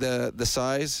 But the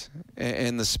size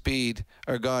and the speed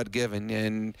are God-given,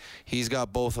 and he's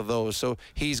got both of those. So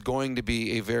he's going to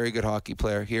be a very good hockey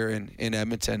player here in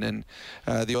Edmonton. And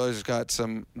the Oilers got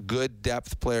some good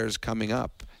depth players coming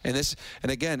up. And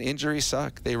again, injuries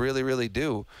suck. They really, really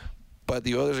do. But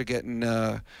the Oilers are getting,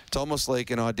 it's almost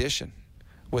like an audition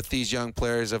with these young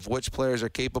players of which players are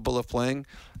capable of playing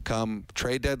come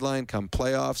trade deadline, come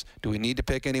playoffs. Do we need to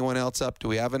pick anyone else up? Do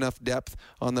we have enough depth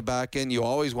on the back end? You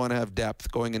always want to have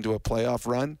depth going into a playoff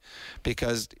run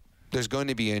because there's going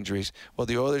to be injuries. Well,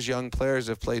 the Oilers' young players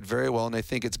have played very well, and I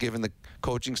think it's given the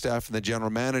coaching staff and the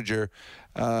general manager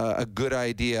a good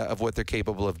idea of what they're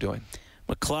capable of doing.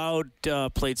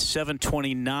 McLeod played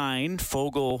 7:29.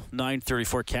 Fogle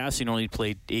 9:34. Cassian only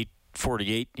played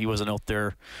 8:48. He wasn't out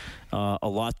there a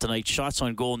lot tonight. Shots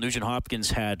on goal, Nugent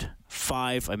Hopkins had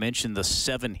 5. I mentioned the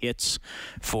 7 hits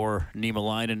for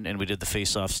Niemelainen, and we did the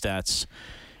face-off stats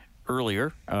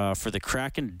earlier. For the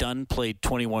Kraken, Dunn played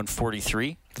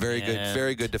 21:43. Very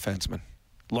good defenseman.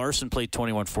 Larson played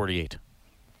 21:48.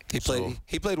 He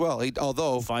played well,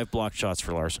 although 5 blocked shots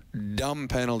for Larson. Dumb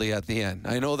penalty at the end.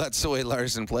 I know that's the way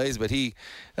Larson plays, but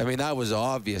that was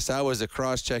obvious. That was a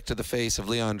cross-check to the face of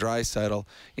Leon Draisaitl.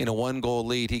 In a 1-goal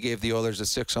lead, he gave the Oilers a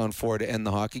 6-on-4 to end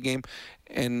the hockey game.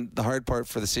 And the hard part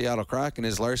for the Seattle Kraken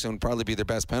is Larson would probably be their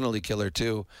best penalty killer,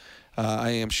 too. I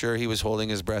am sure he was holding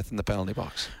his breath in the penalty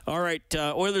box. All right,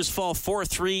 Oilers fall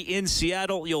 4-3 in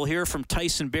Seattle. You'll hear from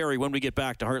Tyson Barrie when we get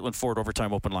back to Heartland Ford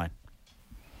Overtime Open Line.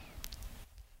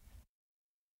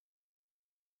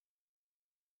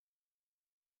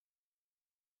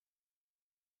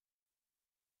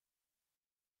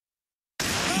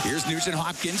 Here's Nugent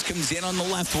Hopkins, comes in on the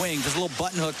left wing, does a little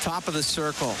button hook, top of the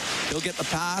circle. He'll get the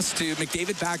pass to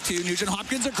McDavid, back to Nugent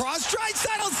Hopkins, across,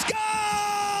 Draisaitl scores!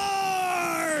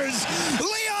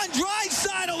 Leon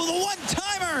Draisaitl with a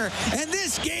one-timer, and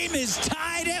this game is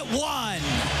tied at 1.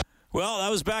 Well, that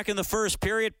was back in the first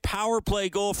period. Power play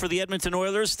goal for the Edmonton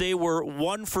Oilers. They were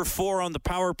 1 for 4 on the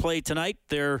power play tonight.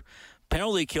 Their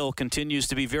penalty kill continues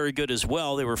to be very good as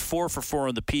well. They were 4 for 4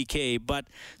 on the PK, but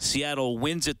Seattle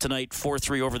wins it tonight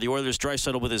 4-3 over the Oilers.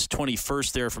 Draisaitl with his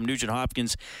 21st there from Nugent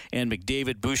Hopkins and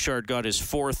McDavid. Bouchard got his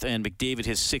 4th and McDavid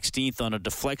his 16th on a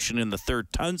deflection in the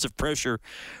third. Tons of pressure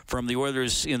from the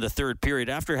Oilers in the third period.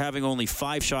 After having only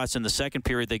 5 shots in the second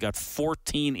period, they got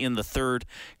 14 in the third,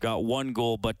 got 1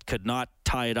 goal, but could not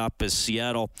tie it up as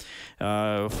Seattle,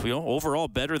 overall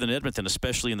better than Edmonton,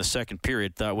 especially in the second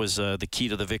period. That was the key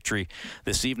to the victory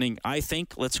this evening, I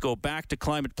think. Let's go back to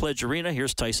Climate Pledge Arena.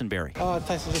 Here's Tyson Barrie.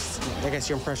 Tyson, just, I guess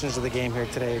your impressions of the game here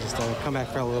today. Just come back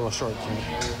fell a little short.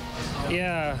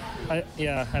 Yeah, I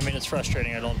mean, it's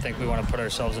frustrating. I don't think we want to put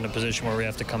ourselves in a position where we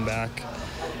have to come back.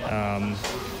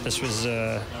 This was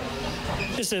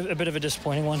just a bit of a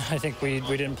disappointing one. I think we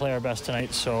didn't play our best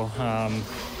tonight, so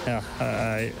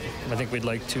I think we'd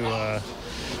like to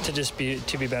just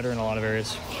be better in a lot of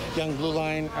areas. Young blue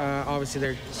line, obviously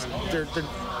they're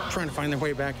trying to find their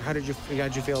way back. How did you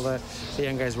feel that the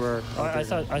young guys were? I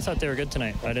thought they were good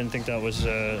tonight. I didn't think that was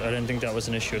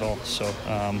an issue at all. So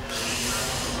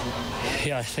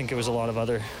I think it was a lot of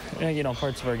other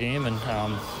parts of our game, and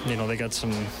they got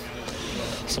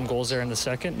some goals there in the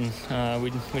second, and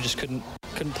we just couldn't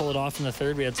pull it off in the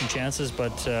third. We had some chances,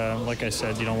 but like I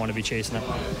said, you don't want to be chasing it.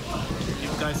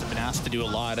 You guys have been asked to do a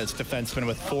lot as defensemen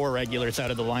with 4 regulars out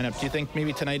of the lineup. Do you think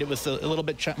maybe tonight it was a little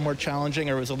bit more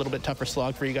challenging, or was a little bit tougher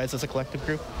slog for you guys as a collective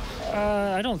group?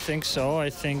 I don't think so.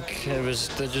 I think it was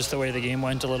just the way the game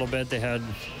went a little bit. They had,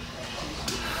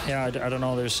 I don't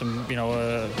know, there's some,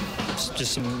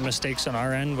 just some mistakes on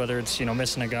our end, whether it's,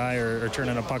 missing a guy or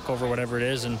turning a puck over, whatever it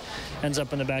is, and ends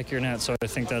up in the back of your net. So I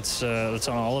think that's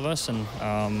on all of us, and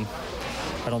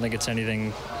I don't think it's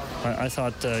anything. I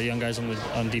thought young guys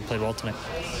on D played well tonight.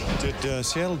 Did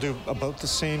Seattle do about the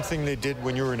same thing they did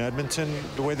when you were in Edmonton,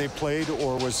 the way they played,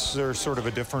 or was there sort of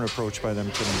a different approach by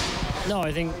them tonight? No,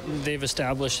 I think they've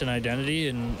established an identity,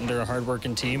 and they're a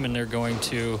hard-working team, and they're going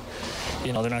to,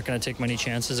 they're not going to take many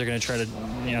chances. They're going to try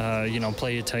to,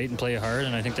 play you tight and play you hard,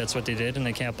 and I think that's what they did, and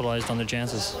they capitalized on their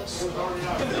chances.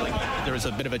 There was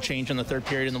a bit of a change in the third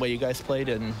period in the way you guys played,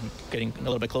 and getting a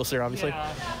little bit closer, obviously.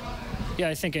 Yeah,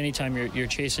 I think anytime you're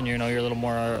chasing, you're a little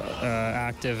more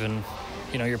active, and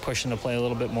you're pushing to play a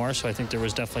little bit more. So I think there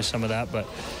was definitely some of that, but.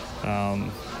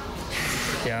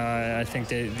 Yeah, I think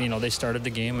they started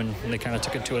the game and they kind of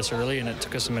took it to us early, and it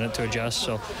took us a minute to adjust.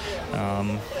 So,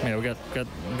 we got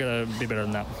to be better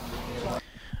than that.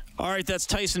 All right, that's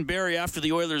Tyson Barrie after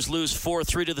the Oilers lose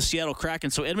 4-3 to the Seattle Kraken.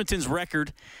 So Edmonton's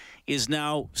record is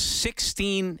now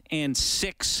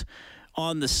 16-6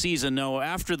 on the season. Now,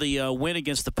 after the win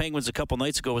against the Penguins a couple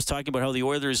nights ago, I was talking about how the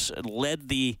Oilers led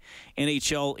the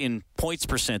NHL in points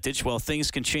percentage. Well,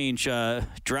 things can change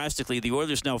drastically. The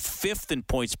Oilers now 5th in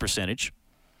points percentage,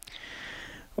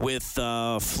 with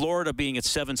Florida being at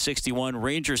 761,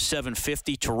 Rangers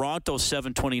 750, Toronto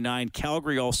 729,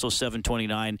 Calgary also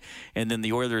 729, and then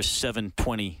the Oilers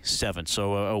 727.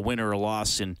 So a win or a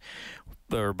loss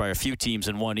or by a few teams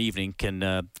in one evening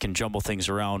can jumble things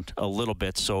around a little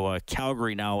bit. So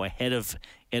Calgary now ahead of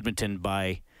Edmonton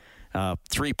by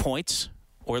 3 points.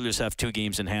 Oilers have 2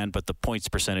 games in hand, but the points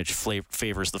percentage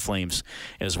favors the Flames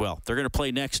as well. They're going to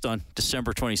play next on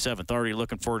December 27th. Already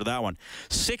looking forward to that one.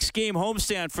 6-game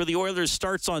homestand for the Oilers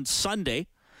starts on Sunday.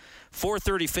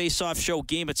 4:30 face-off show,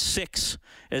 game at 6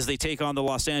 as they take on the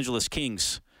Los Angeles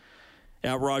Kings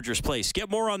at Rogers Place.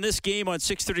 Get more on this game on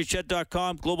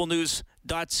 630ched.com,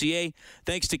 globalnews.ca.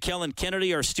 Thanks to Kellen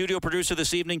Kennedy, our studio producer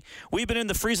this evening. We've been in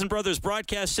the Friesen Brothers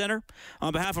Broadcast Center.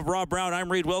 On behalf of Rob Brown,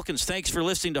 I'm Reed Wilkins. Thanks for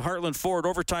listening to Heartland Ford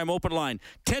Overtime Open Line.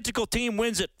 Tentacle team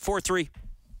wins it 4-3.